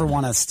creepy. You never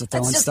want to throw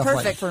in stuff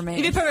perfect like. for me.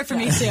 It'd be perfect for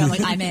me too. I'm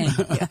like, I'm in.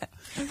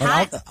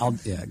 I'll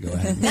go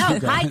ahead. No,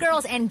 hi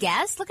girls and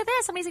guests. Look at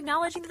this. Somebody's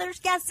acknowledging that there's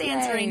guests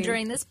answering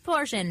during this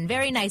portion.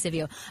 Very nice of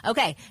you.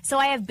 Okay, so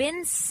I have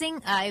been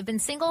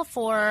single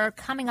for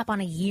coming up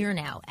on a year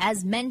now.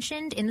 As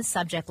mentioned in the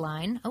subject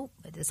line. Oh,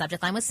 the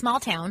subject line was small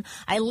town.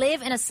 I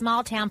live in a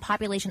small town,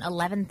 population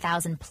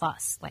 11,000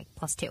 plus, like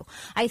plus 2.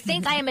 I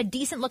think I am a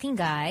decent looking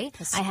guy.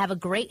 I have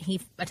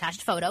he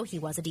attached a photo. He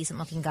was a decent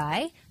looking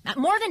guy. Not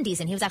more than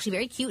decent. He was actually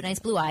very cute, nice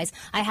blue eyes.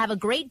 I have a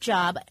great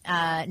job,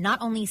 not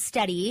only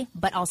steady,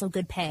 but also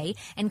good pay,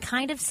 and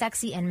kind of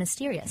sexy and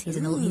mysterious. He's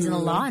in the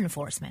law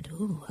enforcement.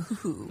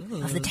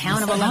 Of the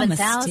town of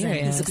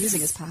 11,000. He's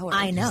abusing his power.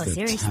 I know, The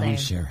seriously. town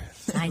sheriff.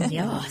 I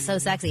know, so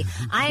sexy.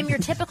 I am your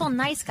typical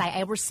nice guy.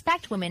 I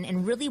respect women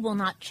and really will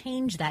not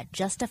change that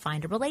just to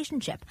find a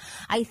relationship.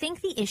 I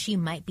think the issue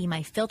might be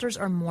my filters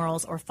or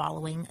morals or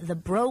following the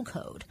bro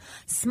code.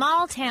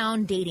 Small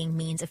town dating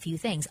means a few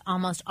things.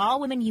 Almost all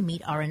women you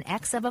meet are an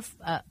ex,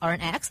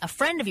 a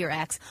friend of your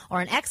ex,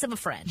 or an ex of a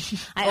friend.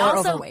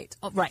 Overweight.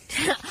 Right.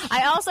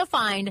 I also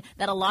find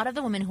that a lot of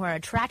the women who are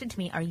attracted to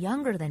me are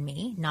younger than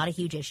me. Not a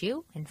huge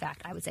issue. In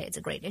fact, I would say it's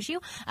a great issue.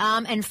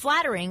 And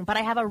flattering, but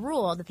I have a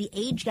rule that the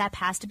age gap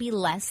has to be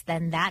less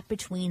than that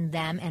between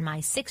them and my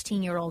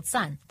 16-year-old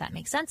son. That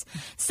makes sense?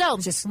 So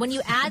when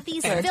you add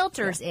these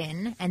filters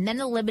in, and then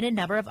the limited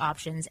number of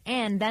options,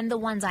 and then the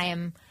ones I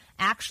am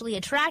actually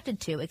attracted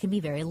to, it can be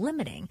very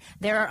limiting.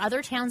 There are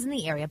other towns in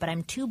the area, but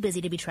I'm too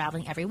busy to be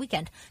traveling every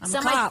weekend.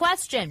 So my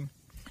question,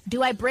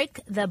 do I break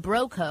the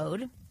bro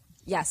code?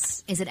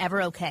 Yes. Is it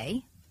ever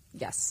okay?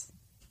 Yes.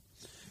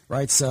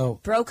 Right, so...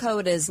 Bro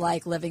code is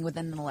like living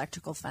within an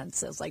electrical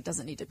fence. It's like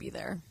doesn't need to be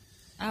there.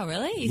 Oh,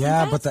 really?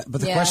 Yeah, but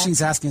the question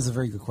he's asking is a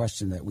very good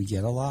question that we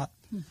get a lot.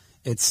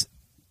 It's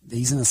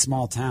he's in a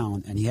small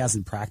town and he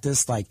hasn't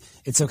practiced. Like,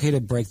 it's okay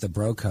to break the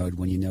bro code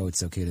when you know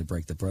it's okay to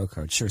break the bro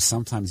code. Sure,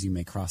 sometimes you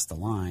may cross the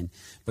line,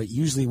 but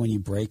usually when you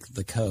break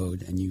the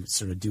code and you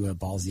sort of do a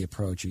ballsy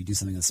approach or you do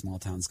something in a small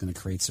town that's going to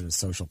create sort of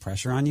social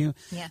pressure on you,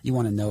 you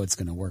want to know it's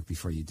going to work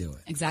before you do it.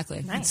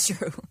 Exactly. That's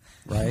true.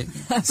 Right?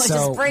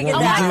 Just break it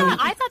down.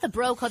 I thought the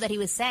bro code that he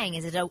was saying,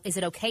 is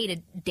it okay to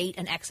date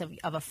an ex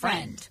of a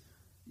friend?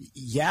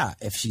 Yeah,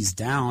 if she's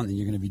down and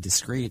you're going to be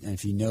discreet and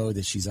if you know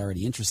that she's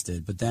already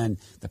interested. But then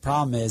the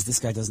problem is this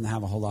guy doesn't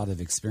have a whole lot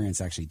of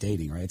experience actually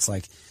dating, right? It's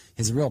like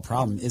his real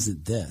problem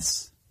isn't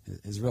this.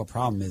 His real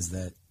problem is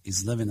that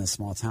he's living in a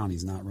small town.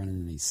 He's not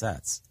running any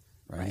sets,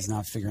 Right? He's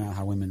not figuring out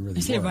how women really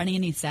Is he work. running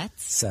any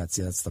sets? Sets,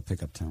 yeah, that's the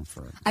pickup term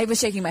for it. I was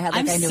shaking my head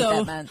like I knew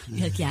what that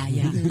meant. Like, yeah.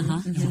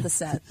 Uh-huh. The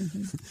set.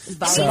 It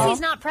means he's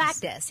not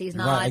practiced. He's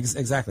not. Right,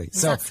 exactly. He's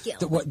So not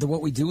skilled.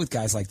 what we do with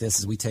guys like this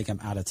is we take them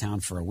out of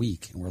town for a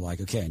week, and we're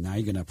like, okay, now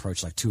you're going to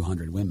approach like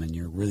 200 women.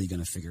 You're really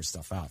going to figure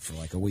stuff out for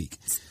like a week.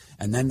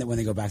 And then when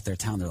they go back to their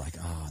town, they're like,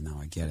 oh, now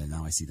I get it.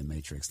 Now I see the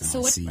matrix.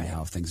 Now I see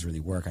how things really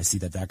work. I see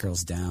that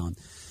girl's down,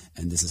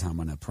 and this is how I'm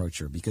going to approach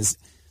her. Because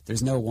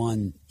there's no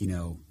one,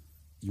 you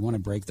want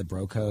to break the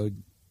bro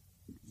code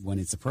when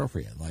it's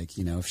appropriate. Like,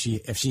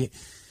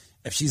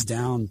 if she's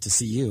down to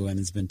see you and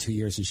it's been 2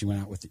 years since she went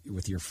out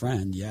with your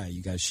friend, yeah,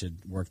 you guys should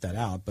work that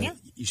out. But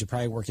you should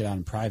probably work it out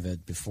in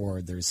private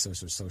before there's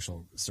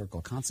social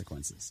circle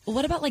consequences. Well,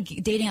 what about like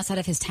dating outside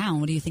of his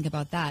town? What do you think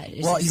about that?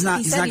 Well, he's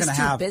not going to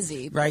have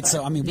busy, right.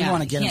 So I mean, we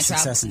want to get him travel.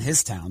 success in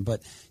his town,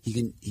 but he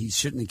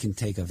can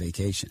take a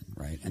vacation,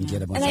 right, and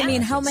get a bunch. And of I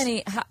mean,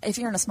 practice. if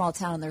you're in a small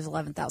town and there's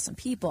 11,000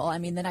 people, I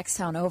mean, the next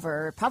town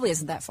over probably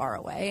isn't that far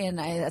away, and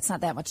that's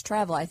not that much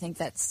travel. I think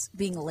that's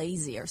being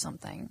lazy or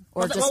something,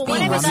 or just one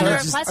being of his other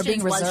reserved.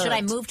 questions was, should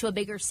I move to a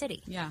bigger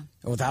city? Yeah.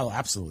 Oh, that'll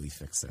absolutely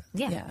fix it.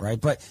 Yeah. Right?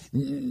 But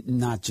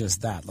not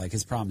just that. Like,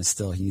 his problem is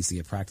still he needs to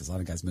get practice. A lot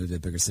of guys move to a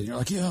bigger city. You're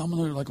like, yeah, I'm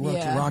going to, like,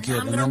 rock it.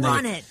 I'm going to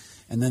run it.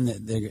 And then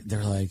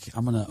they're like,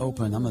 I'm going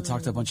to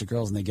talk to a bunch of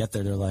girls. And they get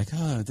there, they're like,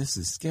 oh, this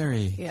is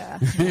scary. Yeah.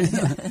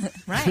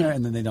 Right.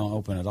 And then they don't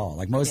open at all.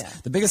 Like,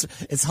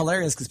 it's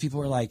hilarious because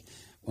people are like,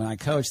 when I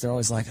coach, they're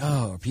always like,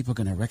 oh, are people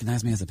going to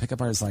recognize me as a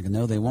pickup artist? Like,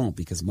 no, they won't,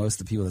 because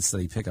most of the people that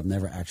study pickup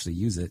never actually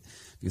use it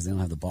because they don't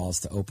have the balls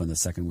to open the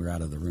second we're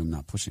out of the room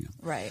not pushing them.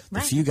 Right.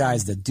 The few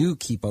guys that do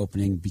keep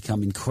opening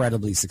become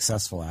incredibly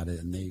successful at it,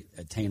 and they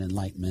attain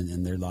enlightenment,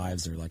 and their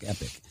lives are like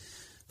epic.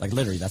 Like,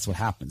 literally, that's what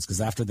happens.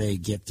 Because after they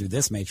get through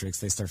this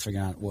matrix, they start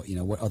figuring out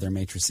what other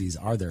matrices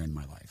are there in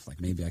my life. Like,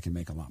 maybe I can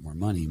make a lot more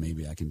money.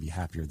 Maybe I can be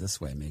happier this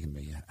way. Maybe I can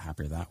be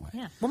happier that way.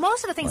 Yeah. Well,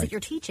 most of the things that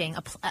you're teaching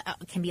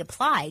can be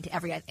applied to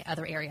every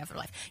other area of their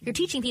life. You're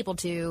teaching people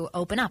to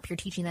open up. You're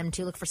teaching them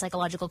to look for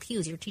psychological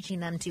cues. You're teaching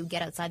them to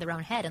get outside their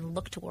own head and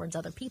look towards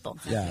other people.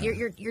 Yeah.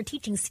 You're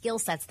teaching skill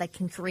sets that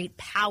can create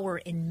power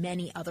in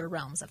many other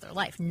realms of their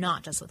life,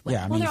 not just with women.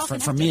 Yeah, I mean,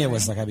 for me, it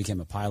was like I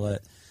became a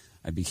pilot.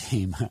 I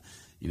became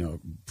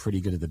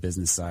pretty good at the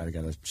business side. I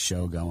got a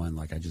show going.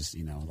 Like, I just,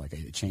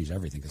 it changed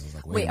everying because I was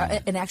like, wait a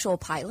minute. An actual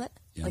pilot?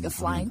 Yeah, like a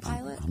flying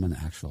pilot? I'm an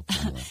actual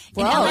pilot.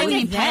 Well, I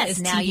mean, Pet is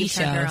now you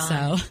show, turned her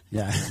on. so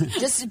Yeah.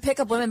 Just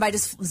pick up women by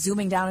just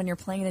zooming down on your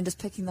plane and just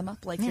picking them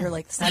up like you're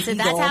like that's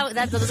how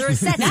those are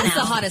sets now. that's the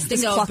hottest thing.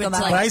 Just pluck them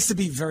out. But I used to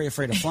be very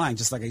afraid of flying,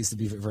 just like I used to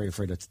be very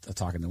afraid of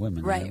talking to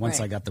women. Right, And once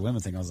right. I got the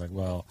women thing, I was like,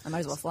 well, I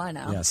might as well fly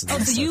now. yeah. Oh,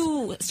 so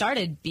you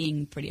started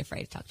being pretty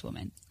afraid to talk to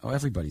women. Oh,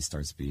 everybody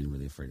starts being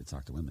really afraid to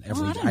talk to women.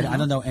 I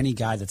don't know any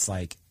guy that's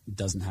like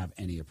doesn't have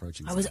any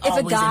approaching. I was skills. If a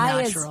always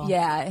guy is,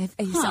 natural.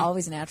 he's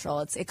always natural.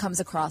 It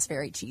comes across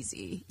very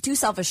cheesy. Too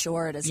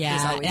self-assured is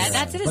always.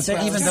 That's it.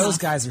 But even those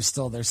guys are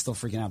still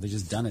freaking out. They've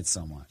just done it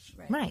so much.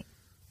 Right.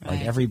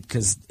 Like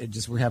because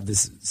we have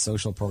this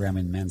social program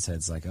in men's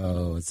heads, like,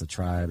 oh, it's a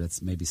tribe,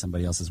 it's maybe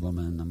somebody else's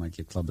woman, I might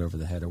get clubbed over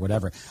the head or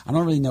whatever. I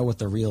don't really know what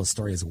the real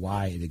story is,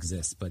 why it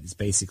exists, but it's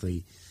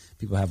basically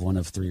people have one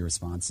of three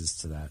responses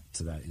to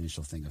that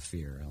initial thing of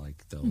fear.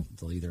 Like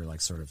they'll either like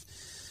sort of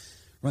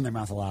run their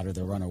mouth a lot, or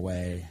they'll run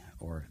away,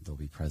 or they'll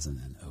be present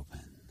and open.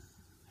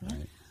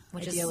 Right?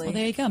 Which is, well,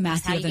 there you go,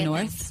 Matthew of the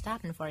North.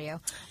 Stopping for you.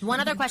 One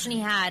other question he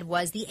had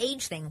was the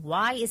age thing.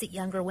 Why is it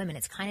younger women?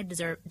 It's kind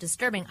of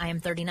disturbing. I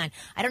am 39.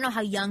 I don't know how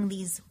young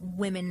these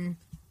women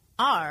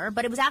are,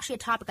 but it was actually a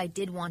topic I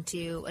did want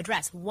to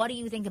address. What do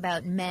you think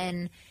about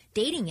men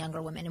dating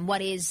younger women, and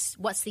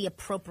what's the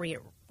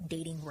appropriate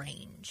dating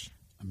range?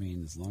 I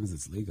mean, as long as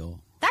it's legal.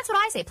 That's what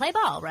I say. Play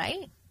ball,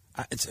 right?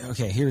 It's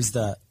okay. Here's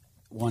the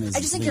one. I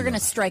just think you're going to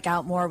strike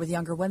out more with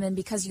younger women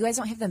because you guys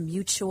don't have the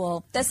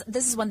mutual. This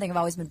is one thing I've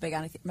always been big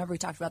on. I remember we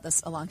talked about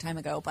this a long time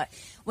ago. But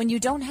when you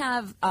don't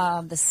have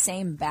the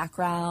same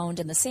background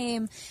and the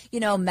same,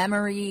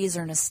 memories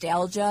or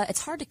nostalgia,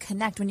 it's hard to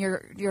connect. When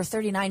you're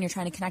 39, you're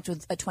trying to connect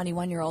with a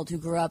 21-year-old who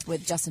grew up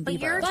with Justin Bieber.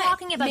 But you're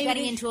talking about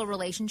getting into a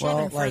relationship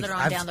and further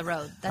on down the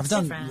road. That's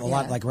different. I've done a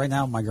lot. Like right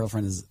now, my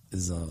girlfriend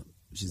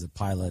she's a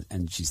pilot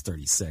and she's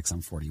 36.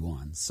 I'm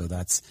 41. So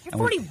that's. You're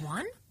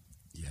 41?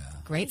 Yeah.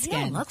 Great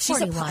skin. You look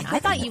 41. I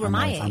thought you were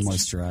my age. I'm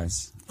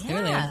moisturized.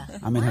 Yeah.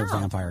 I'm in her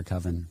vampire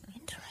coven.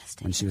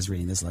 Interesting. When she was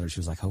reading this letter, she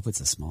was like, hope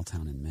it's a small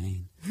town in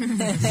Maine.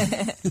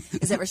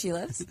 Is that where she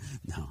lives?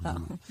 No. I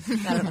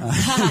don't know.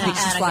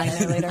 She's flying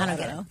there later. I don't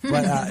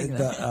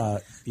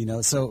know.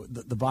 But, so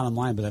the bottom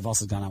line, but I've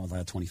also gone out with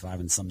like a 25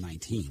 and some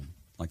 19.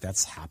 Like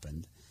that's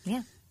happened.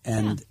 Yeah.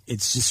 And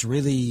it's just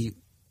really,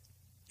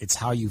 it's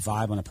how you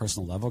vibe on a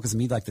personal level. Because to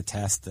me, like the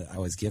test that I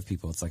always give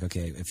people, it's like,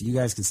 okay, if you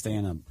guys can stay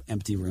in an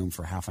empty room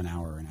for half an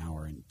hour,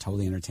 and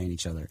totally entertain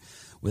each other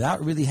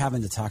without really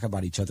having to talk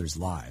about each other's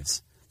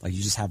lives, like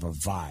you just have a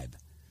vibe.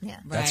 Yeah.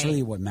 That's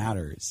really what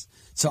matters.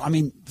 So, I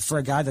mean, for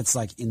a guy that's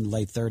like in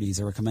late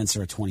 30s, I recommend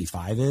sort of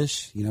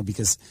 25-ish,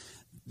 because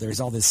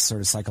there's all this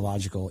sort of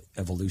psychological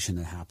evolution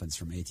that happens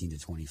from 18 to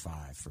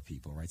 25 for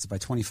people, right? So by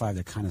 25,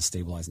 they're kind of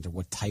stabilized into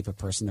what type of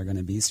person they're going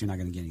to be, so you're not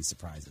going to get any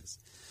surprises.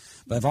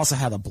 But I've also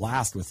had a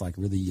blast with like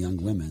really young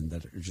women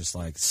that are just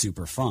like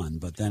super fun.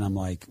 But then I'm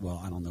like, well,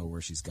 I don't know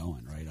where she's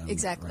going, right?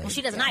 Exactly. Right? Well,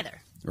 she doesn't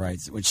either.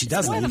 Right. When she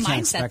doesn't, It's more of a you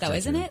can't mindset, expect though, her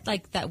isn't to. it?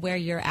 Like that where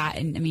you're at.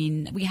 And I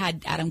mean, we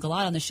had Adam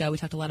Galad on the show. We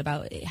talked a lot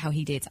about how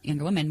he dates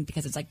younger women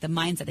because it's like the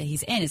mindset that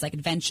he's in is like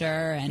adventure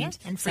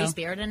and free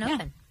spirit and yeah.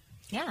 open.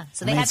 Yeah.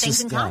 So they have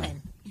things in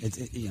common.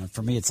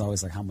 For me, it's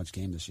always like, how much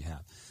game does she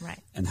have? Right.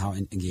 And how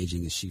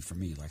engaging is she for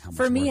me? Like, how much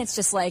For me, work? it's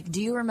just like,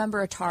 do you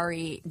remember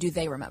Atari? Do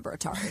they remember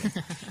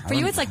Atari? For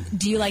you, it's like,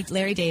 do you like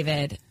Larry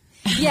David?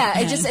 Yeah,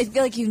 I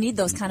feel like you need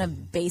those kind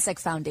of basic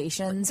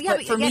foundations. Yeah,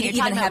 but for again, me, you're even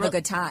talking have about a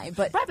good time.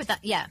 But right, but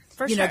that,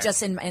 for you sure. know,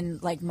 just in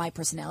like my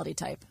personality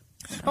type.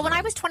 But when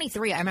I was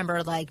 23, I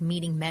remember like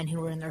meeting men who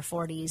were in their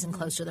 40s and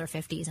close to their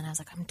 50s, and I was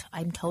like,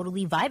 I'm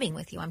totally vibing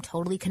with you. I'm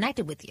totally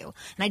connected with you.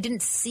 And I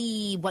didn't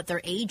see what their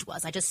age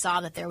was. I just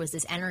saw that there was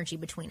this energy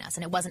between us,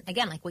 and it wasn't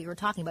again like what you were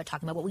talking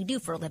about what we do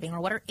for a living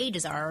or what our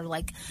ages are, or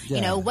like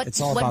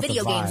what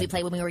video games we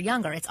played when we were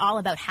younger. It's all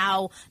about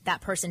how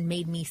that person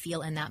made me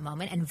feel in that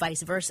moment, and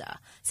vice versa.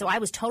 So I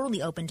was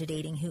totally open to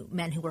dating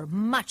men who were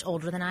much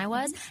older than I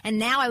was, and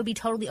now I would be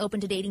totally open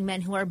to dating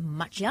men who are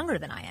much younger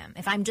than I am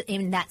if I'm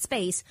in that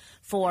space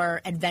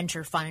for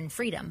adventure, fun, and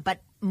freedom. But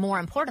more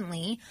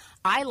importantly,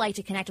 I like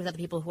to connect with other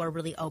people who are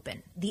really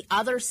open. The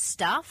other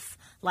stuff,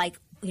 like,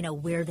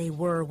 where they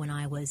were when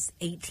I was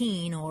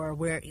 18 or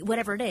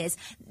whatever it is,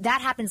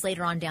 that happens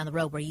later on down the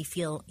road where you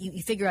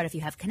figure out if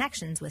you have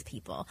connections with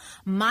people.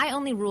 My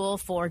only rule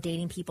for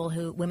dating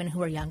women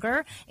who are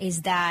younger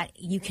is that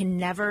you can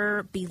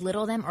never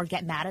belittle them or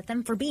get mad at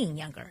them for being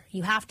younger.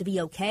 You have to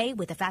be okay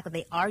with the fact that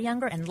they are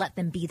younger and let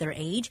them be their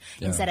age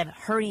instead of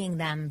hurrying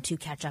them to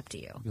catch up to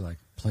you. Be like,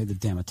 play the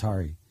damn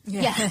Atari.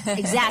 Yeah,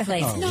 exactly.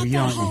 It's not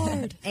that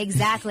hard.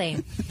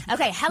 Exactly.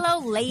 Okay,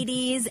 hello,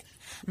 ladies.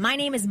 My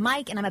name is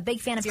Mike, and I'm a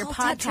big fan of your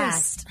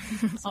podcast.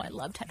 Oh, I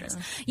love Tetris.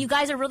 You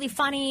guys are really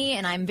funny,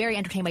 and I'm very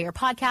entertained by your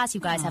podcast. You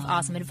guys have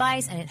awesome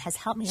advice, and it has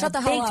helped me out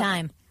big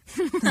time.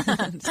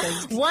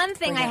 One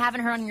thing I haven't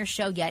heard on your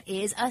show yet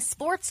is a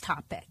sports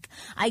topic.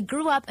 I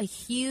grew up a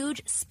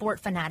huge sport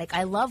fanatic.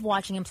 I love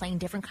watching and playing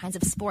different kinds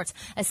of sports,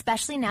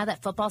 especially now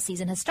that football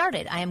season has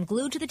started. I am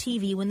glued to the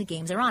TV when the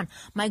games are on.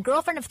 My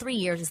girlfriend of 3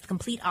 years is the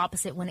complete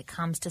opposite when it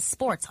comes to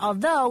sports,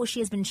 although she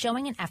has been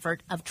showing an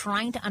effort of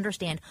trying to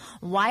understand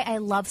why I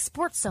love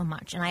sports so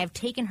much, and I have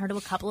taken her to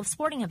a couple of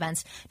sporting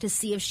events to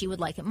see if she would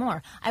like it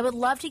more. I would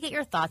love to get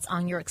your thoughts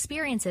on your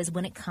experiences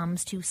when it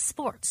comes to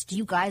sports. Do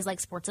you guys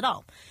like sports at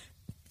all?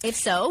 If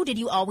so, did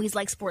you always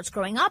like sports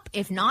growing up?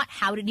 If not,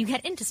 how did you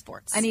get into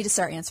sports? I need to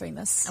start answering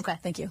this. Okay.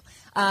 Thank you.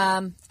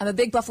 I'm a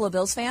big Buffalo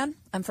Bills fan.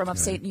 I'm from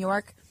upstate New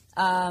York.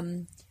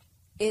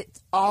 It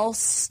all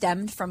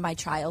stemmed from my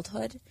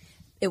childhood.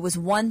 It was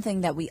one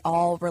thing that we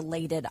all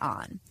related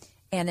on,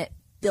 and it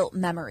built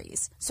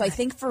memories. So I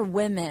think for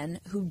women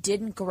who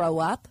didn't grow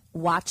up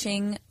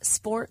watching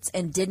sports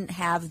and didn't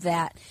have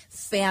that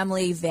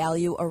family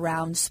value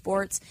around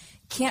sports,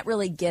 can't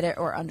really get it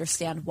or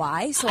understand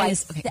why. So I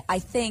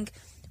think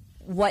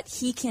what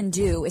he can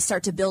do is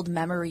start to build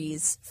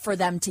memories for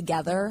them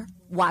together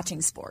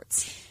watching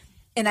sports.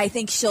 And I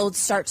think she'll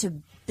start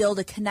to build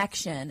a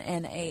connection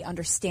and a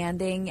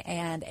understanding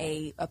and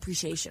a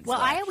appreciation for it.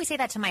 I always say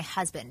that to my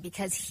husband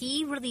because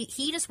he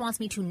just wants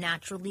me to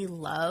naturally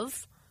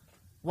love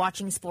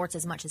watching sports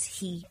as much as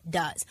he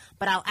does.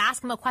 But I'll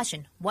ask him a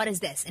question. What is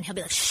this? And he'll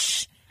be like,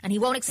 shh. And he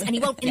won't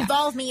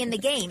involve me in the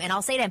game. And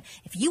I'll say to him,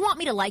 if you want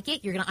me to like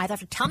it, you're going to either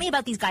have to tell me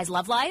about these guys'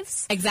 love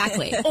lives.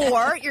 Exactly.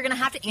 Or you're going to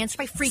have to answer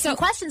my freaking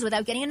questions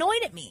without getting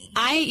annoyed at me.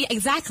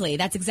 Exactly.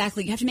 That's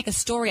exactly. You have to make a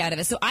story out of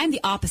it. So I'm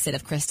the opposite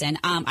of Kristen.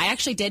 I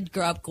actually did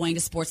grow up going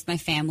to sports with my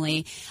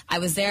family. I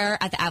was there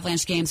at the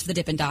Avalanche games for the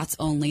Dippin' Dots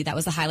only. That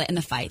was the highlight in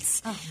the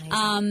fights.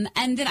 Oh,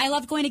 and then I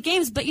loved going to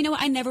games. But you know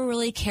what? I never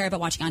really cared about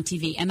watching on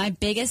TV. And my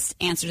biggest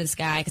answer to this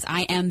guy, because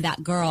I am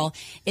that girl,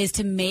 is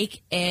to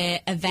make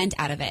an event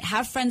out of it.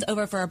 Have friends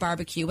over for a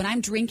barbecue. When I'm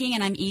drinking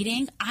and I'm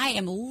eating, I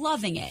am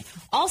loving it.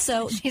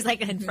 Also, she's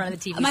like in front of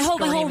the TV. My whole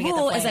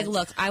rule is like,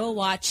 look, I will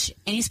watch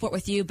any sport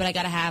with you, but I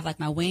got to have like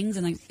my wings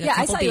and like a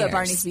couple I saw beers. you at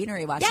Barney's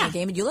Beanery watching the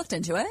game, and you looked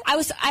into it. I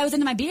was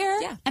into my beer.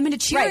 Yeah. I'm into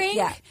cheering.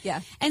 Right. Yeah.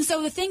 And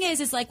so the thing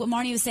is like what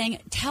Marnie was saying.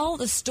 Tell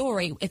the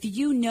story. If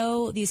you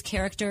know these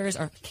characters.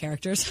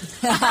 That's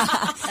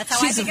how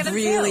she's I think of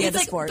really them into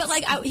sports. But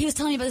like he was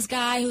telling me about this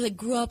guy who like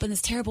grew up in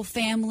this terrible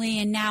family,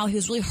 and now he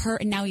was really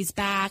hurt, and now he's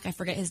back. I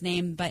forget his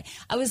name, but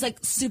I was like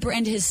super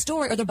into his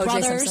story, or the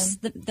brothers,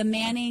 the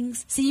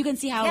Mannings. So you can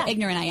see how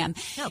ignorant I am.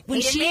 No,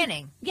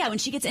 Manning. Yeah, when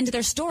she gets into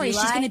their story,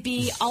 she's going to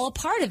be all a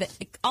part of it,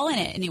 all in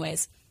it.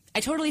 Anyways, I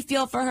totally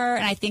feel for her,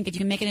 and I think if you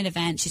can make it an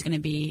event, she's going to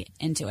be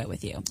into it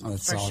with you. Oh,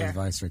 that's solid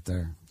advice right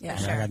there. Yeah,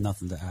 I got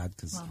nothing to add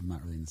because I'm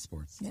not really into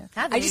sports. Yeah.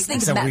 I just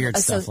think some weird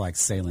stuff like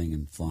sailing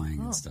and flying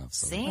and stuff.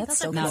 So. See, that's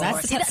so cool.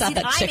 That's the stuff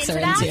that chicks are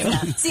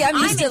into. See, I'm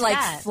used to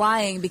like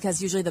flying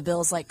because usually the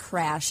Bills like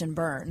crash and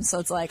burn, so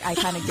it's like I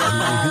kind of get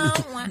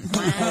that.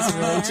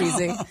 That's really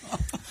cheesy.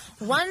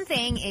 One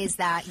thing is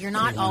that you're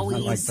not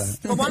always. I like that.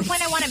 Well, one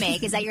point I want to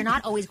make is that you're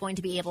not always going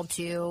to be able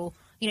to.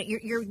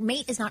 Your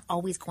mate is not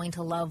always going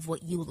to love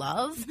what you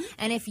love. Mm-hmm.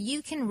 And if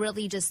you can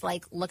really just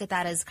look at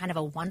that as kind of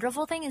a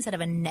wonderful thing instead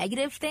of a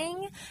negative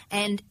thing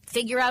and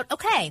figure out,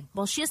 okay,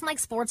 well, she doesn't like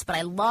sports, but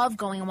I love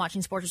going and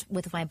watching sports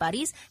with my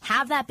buddies.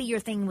 Have that be your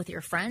thing with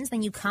your friends.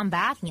 Then you come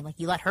back and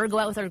you let her go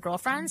out with her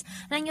girlfriends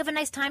and then you have a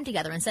nice time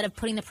together instead of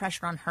putting the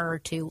pressure on her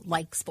to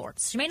like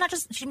sports. She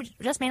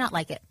just may not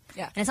like it.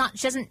 Yeah. And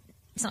she's not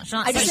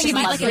I just think she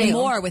might like it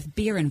more with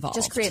beer involved.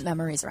 Just create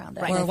memories around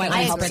it. Right. Or white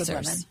wine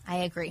spritzers. I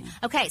agree.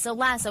 Okay, so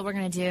we're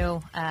going to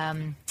do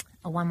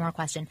one more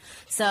question.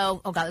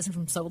 So, oh God, this is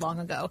from so long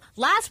ago.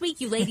 Last week,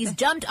 you ladies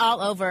jumped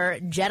all over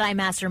Jedi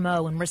Master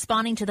Mo when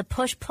responding to the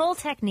push-pull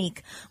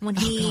technique when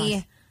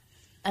he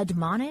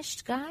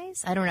admonished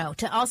guys, I don't know,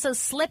 to also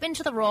slip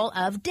into the role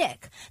of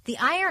Dick. The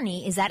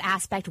irony is that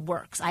aspect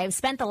works. I have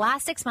spent the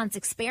last 6 months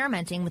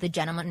experimenting with the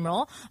gentleman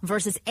role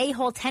versus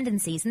a-hole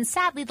tendencies, and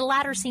sadly the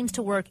latter seems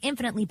to work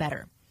infinitely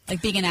better.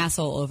 Like being an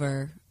asshole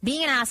over...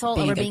 Being an asshole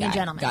over being a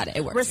gentleman. Got it.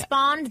 It works.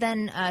 Respond,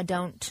 then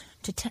don't...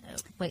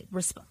 Sometimes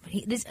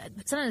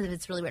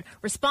it's really weird.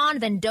 Respond,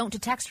 then don't to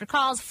text or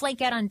calls.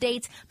 Flake out on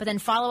dates, but then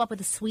follow up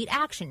with a sweet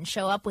action.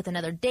 Show up with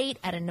another date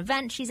at an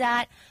event she's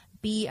at.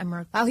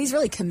 Wow, he's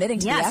really committing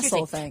to the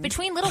asshole thing.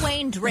 Between Lil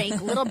Wayne,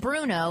 Drake, Little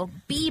Bruno,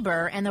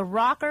 Bieber, and the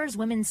rockers,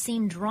 women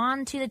seem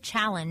drawn to the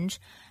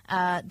challenge.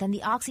 Then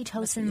the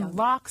oxytocin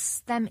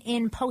locks them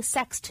in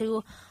post-sex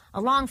to a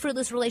long,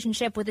 fruitless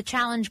relationship with the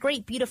challenge.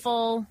 Great,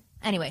 beautiful.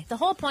 Anyway, the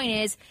whole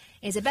point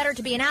is it better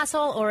to be an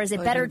asshole or is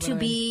it better to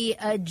be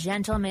a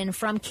gentleman?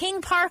 From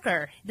King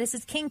Parker. This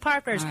is King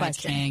Parker's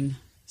question. King.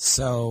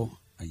 So...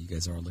 you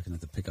guys are looking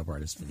at the pickup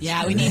artist for this.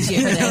 Yeah, we need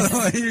you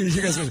for this.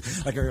 You guys are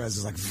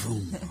everybody's just like,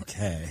 boom,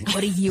 okay.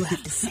 What do you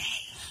have to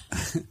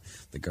say?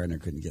 The gardener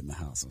couldn't get in the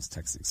house. I was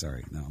texting.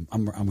 Sorry. No,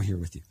 I'm here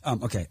with you.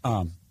 Okay.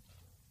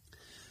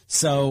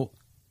 So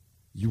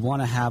you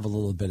want to have a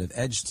little bit of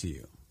edge to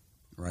you,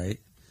 right?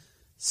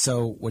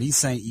 So what he's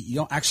saying, you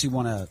don't actually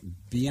want to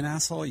be an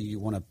asshole. You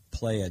want to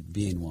play at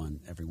being one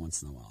every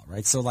once in a while,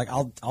 right? So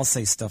I'll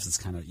say stuff that's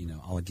kind of,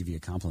 I'll give you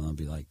a compliment. I'll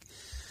be like,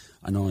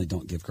 I normally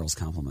don't give girls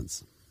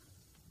compliments.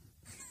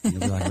 And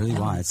you'll be like, really?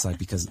 Why? It's like,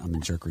 because I'm in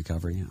jerk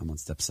recovery. I'm on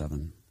step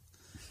 7.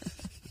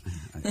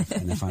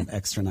 And if I'm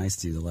extra nice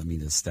to you, they'll let me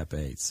to step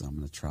 8. So I'm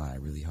going to try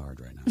really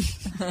hard right now.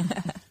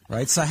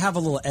 Right? So I have a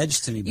little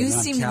edge to me. But you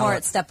seem more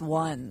at step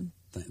 1.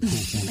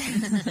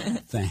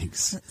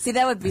 Thanks. See,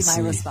 that would be my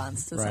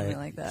response to something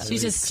like that.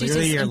 She's just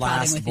clearly your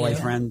last with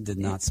boyfriend did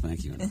not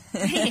spank you enough.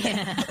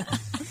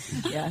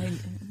 Yeah,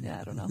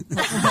 I don't know.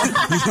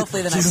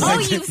 Hopefully the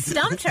next you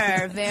stumped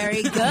her.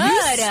 Very good.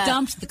 You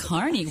stumped the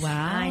carny. Wow.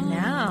 I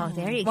know.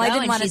 There you go. I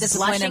didn't want to she's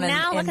disappoint him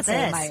now. and Look at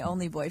say this. my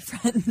only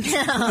boyfriend.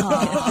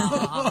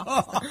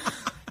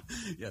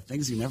 Yeah,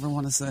 things you never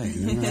want to say.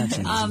 You never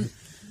actually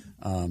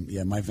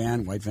my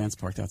white van's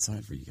parked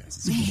outside for you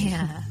guys.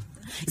 Yeah.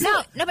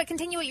 No, but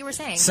continue what you were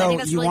saying. So I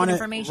think that's you really want good to,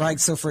 information. right?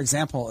 So, for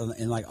example,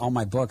 in all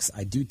my books,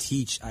 I do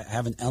teach. I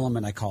have an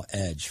element I call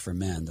edge for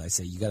men. I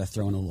say you got to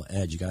throw in a little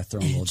edge. You got to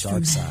throw in a little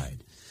dark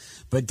side.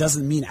 But it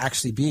doesn't mean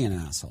actually being an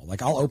asshole.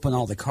 Like I'll open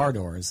all the car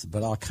doors,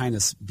 but I'll kind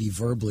of be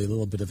verbally a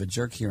little bit of a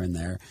jerk here and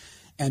there.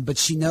 But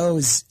she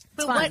knows.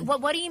 But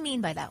what do you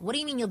mean by that? What do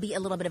you mean you'll be a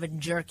little bit of a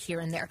jerk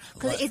here and there?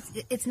 Because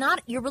it's not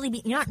you're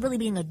not really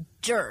being a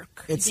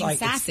jerk. It's being like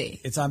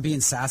sassy. I'm being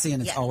sassy,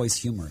 and it's always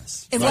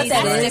humorous. And what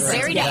that is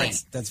very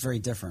different. That's very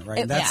different,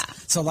 right?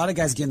 So a lot of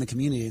guys get in the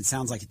community. It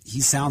sounds like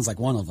he sounds like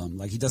one of them.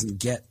 Like he doesn't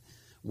get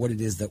what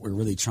it is that we're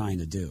really trying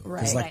to do.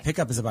 Because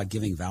pickup is about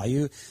giving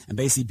value and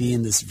basically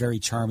being this very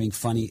charming,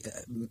 funny.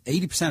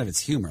 80% of it's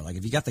humor. Like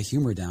if you got the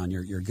humor down,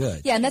 you're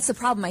good. Yeah, and that's the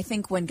problem. I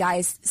think when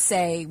guys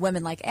say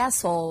women like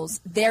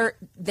assholes, they're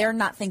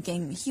not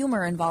thinking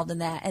humor involved in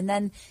that, and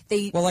then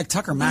they like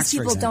Tucker Max,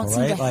 for example,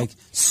 right?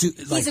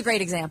 He's a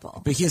great example.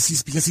 But because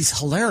he's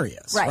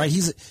hilarious, right?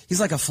 He's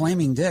like a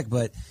flaming dick,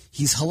 but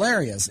he's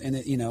hilarious, and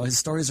his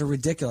stories are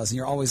ridiculous, and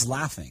you're always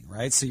laughing,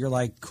 right? So you're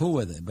like cool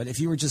with it. But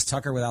if you were just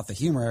Tucker without the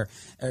humor,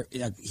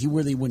 he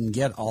really wouldn't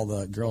get all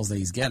the girls that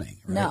he's getting.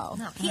 Right? No,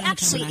 he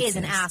actually is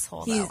an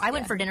asshole. Though. I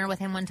went for dinner with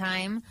him one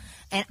time,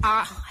 and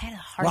I had a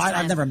hard time.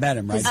 I've never met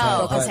him, right?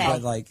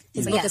 Okay.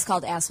 His book is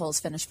called Assholes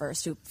Finish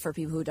First, for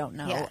people who don't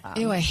know. Yeah.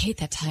 Ew, I hate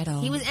that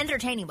title. He was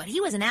entertaining, but he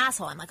was an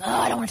asshole. I'm like,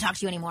 I don't want to talk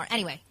to you anymore.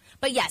 Anyway.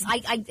 But yes,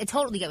 I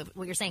totally get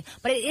what you're saying.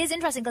 But it is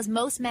interesting because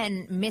most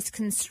men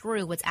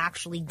misconstrue what's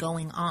actually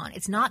going on.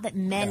 It's not that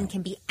men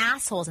can be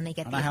assholes and they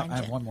get the attention. I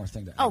have one more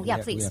thing to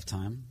add. Please. We have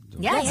time?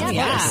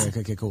 Yeah.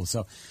 Okay, cool.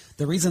 So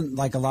the reason,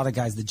 like a lot of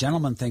guys, the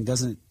gentleman thing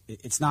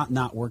it's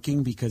not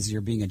working because you're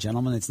being a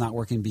gentleman. It's not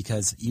working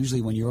because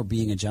usually when you're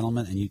being a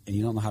gentleman and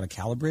you don't know how to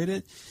calibrate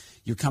it,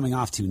 you're coming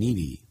off too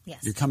needy.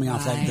 Yes. You're coming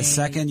off like the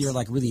second you're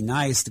like really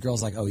nice, the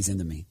girl's like, oh, he's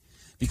into me.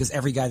 Because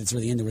every guy that's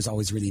really into her is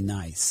always really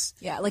nice.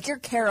 Yeah, like your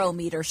Caro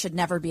meter should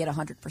never be at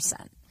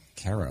 100%.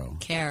 Caro.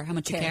 Care. How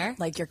much you care?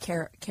 Like your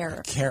care.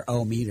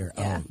 Care-o-meter.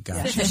 Yeah. Oh,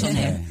 gosh. Official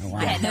Okay. name. Wow.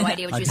 I had no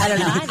idea what you I said.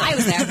 don't know. I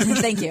was there.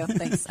 Thank you.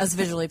 Thanks. I was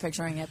visually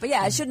picturing it. But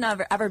yeah, it should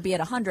never ever be at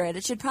 100.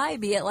 It should probably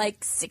be at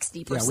like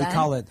 60%. Yeah, we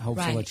call it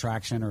hopeful Right.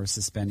 attraction or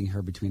suspending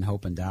her between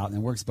hope and doubt. And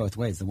it works both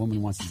ways. The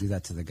woman wants to do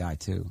that to the guy,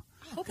 too.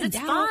 It's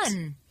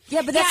fun.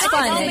 Yeah, but that's Yeah,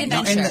 fun. it's all It-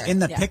 adventure. In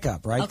the Yeah.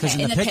 pickup, right?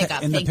 Okay, in the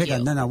pickup, thank you.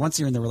 no. Once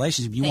you're in the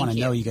relationship, you Thank want to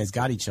you. know you guys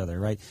got each other,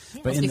 right?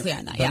 let's be clear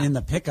on that, yeah. in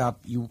the pickup,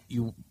 you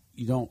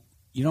don't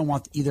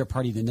want either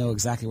party to know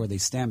exactly where they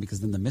stand because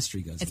then the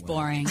mystery goes. It's away.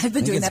 boring. I've been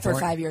Think doing it's that for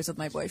boring? 5 years with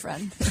my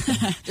boyfriend.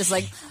 Just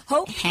like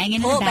hope,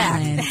 Hanging pull in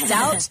balance. back,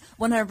 doubt,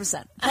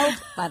 100%. Hope,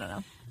 I don't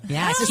know.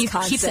 Yeah, It's just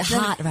keeps it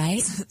constant. hot,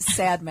 right?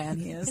 Sad man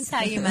he is. That's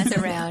how you mess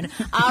around.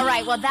 All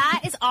right. Well,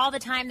 that is all the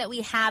time that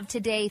we have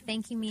today.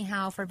 Thank you,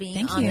 Mihao, for being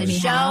Thank on you, the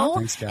Mihao. show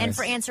Thanks, guys. and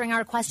for answering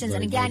our questions.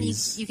 Very And again,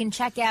 ladies. you can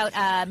check out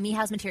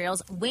Mihaw's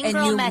materials. Wing And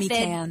Girl you,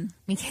 Method.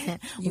 Mikan.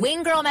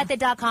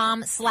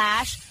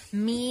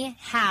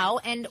 Winggirlmethod.com/Mihao.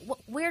 And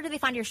where do they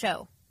find your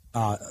show?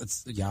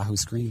 It's Yahoo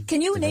Screen.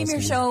 Can you The name girls' your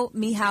game. show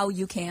Me How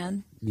You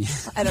Can? Yeah.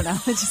 I don't know.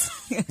 It's just,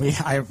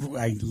 I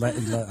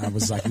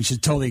was like, we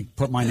should totally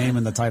put my name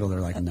in the title. They're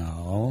like,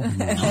 no.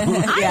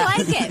 I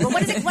like it. But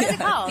what is it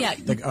called? Yeah.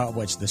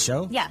 The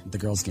show? Yeah. The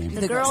Girls Game.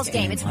 The Girls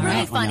Game. It's On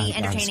really Yahoo funny,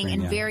 Screen, entertaining,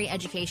 and yeah. very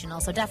educational.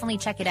 So definitely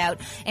check it out.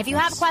 If you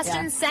have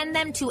questions, send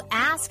them to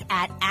Ask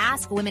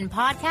Women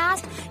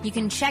Podcast. You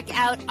can check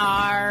out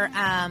our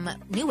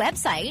new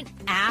website,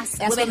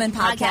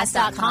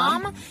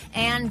 AskWomenPodcast.com,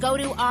 and go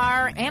to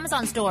our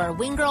Amazon store,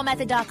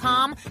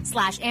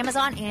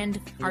 winggirlmethod.com/Amazon, and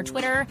our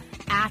Twitter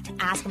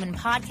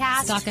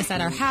 @AskWomenPodcast. Stalk us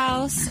at our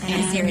house.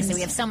 And seriously,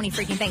 we have so many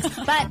freaking things.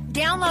 But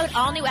download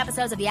all new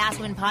episodes of the Ask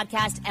Women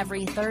Podcast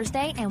every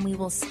Thursday, and we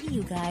will see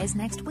you guys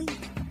next week.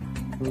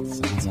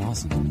 Sounds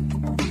awesome.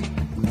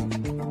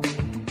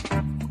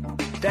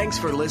 Thanks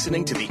for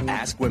listening to the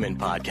Ask Women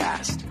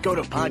podcast. Go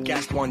to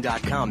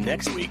podcastone.com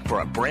next week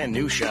for a brand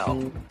new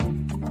show.